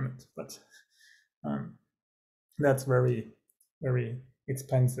experiment. But that's very, very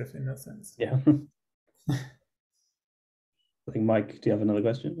expensive in a sense. Yeah. I think, Mike, do you have another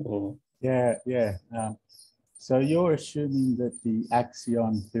question? Or Yeah. So you're assuming that the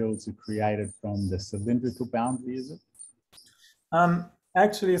axion fields are created from the cylindrical boundary, is it?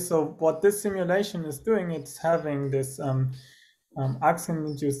 Actually, so what this simulation is doing, it's having this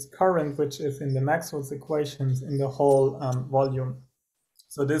axion-induced current, which is in the Maxwell's equations in the whole volume.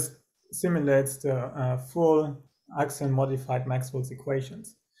 So this simulates the full axion-modified Maxwell's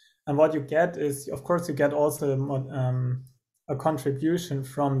equations. And what you get is, of course, you get also a contribution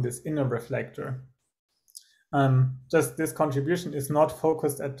from this inner reflector. Just this contribution is not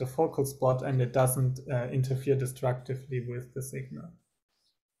focused at the focal spot, and it doesn't interfere destructively with the signal.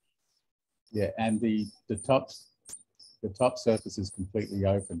 Yeah, and the top surface is completely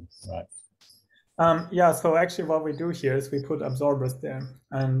open, right? Yeah, so actually what we do here is we put absorbers there,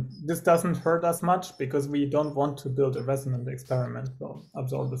 and this doesn't hurt us much because we don't want to build a resonant experiment, so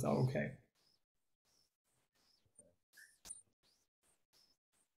absorbers are okay.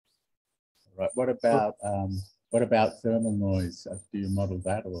 Right. What about thermal noise? Do you model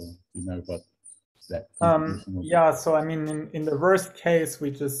that, or do you know what that contribution will be? Yeah, so I mean, in the worst case,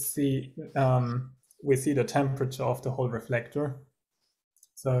 we just see the temperature of the whole reflector.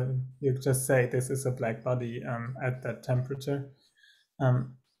 So you just say this is a black body at that temperature.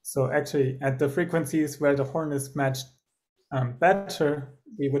 So actually, at the frequencies where the horn is matched better,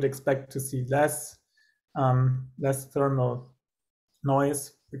 we would expect to see less thermal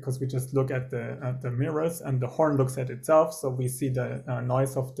noise, because we just look at the mirrors and the horn looks at itself. So we see the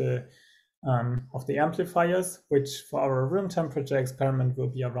noise of the amplifiers, which for our room temperature experiment will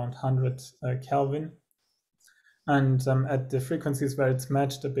be around 100 Kelvin. And at the frequencies where it's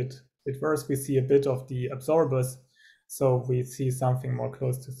matched a bit worse, we see a bit of the absorbers. So we see something more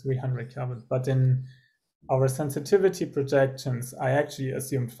close to 300 Kelvin. But in our sensitivity projections, I actually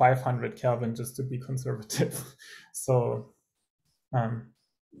assumed 500 Kelvin just to be conservative. So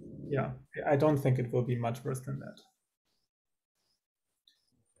yeah, I don't think it will be much worse than that.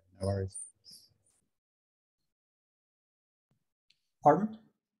 No worries. Pardon?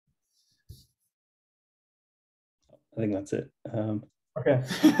 I think that's it. Okay.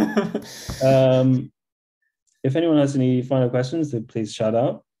 If anyone has any final questions, then please shout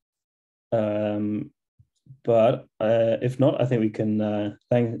out. But if not, I think we can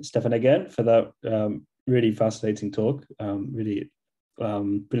thank Stefan again for that really fascinating talk, really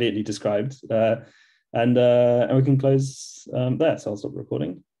brilliantly described. And we can close there. So I'll stop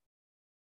recording.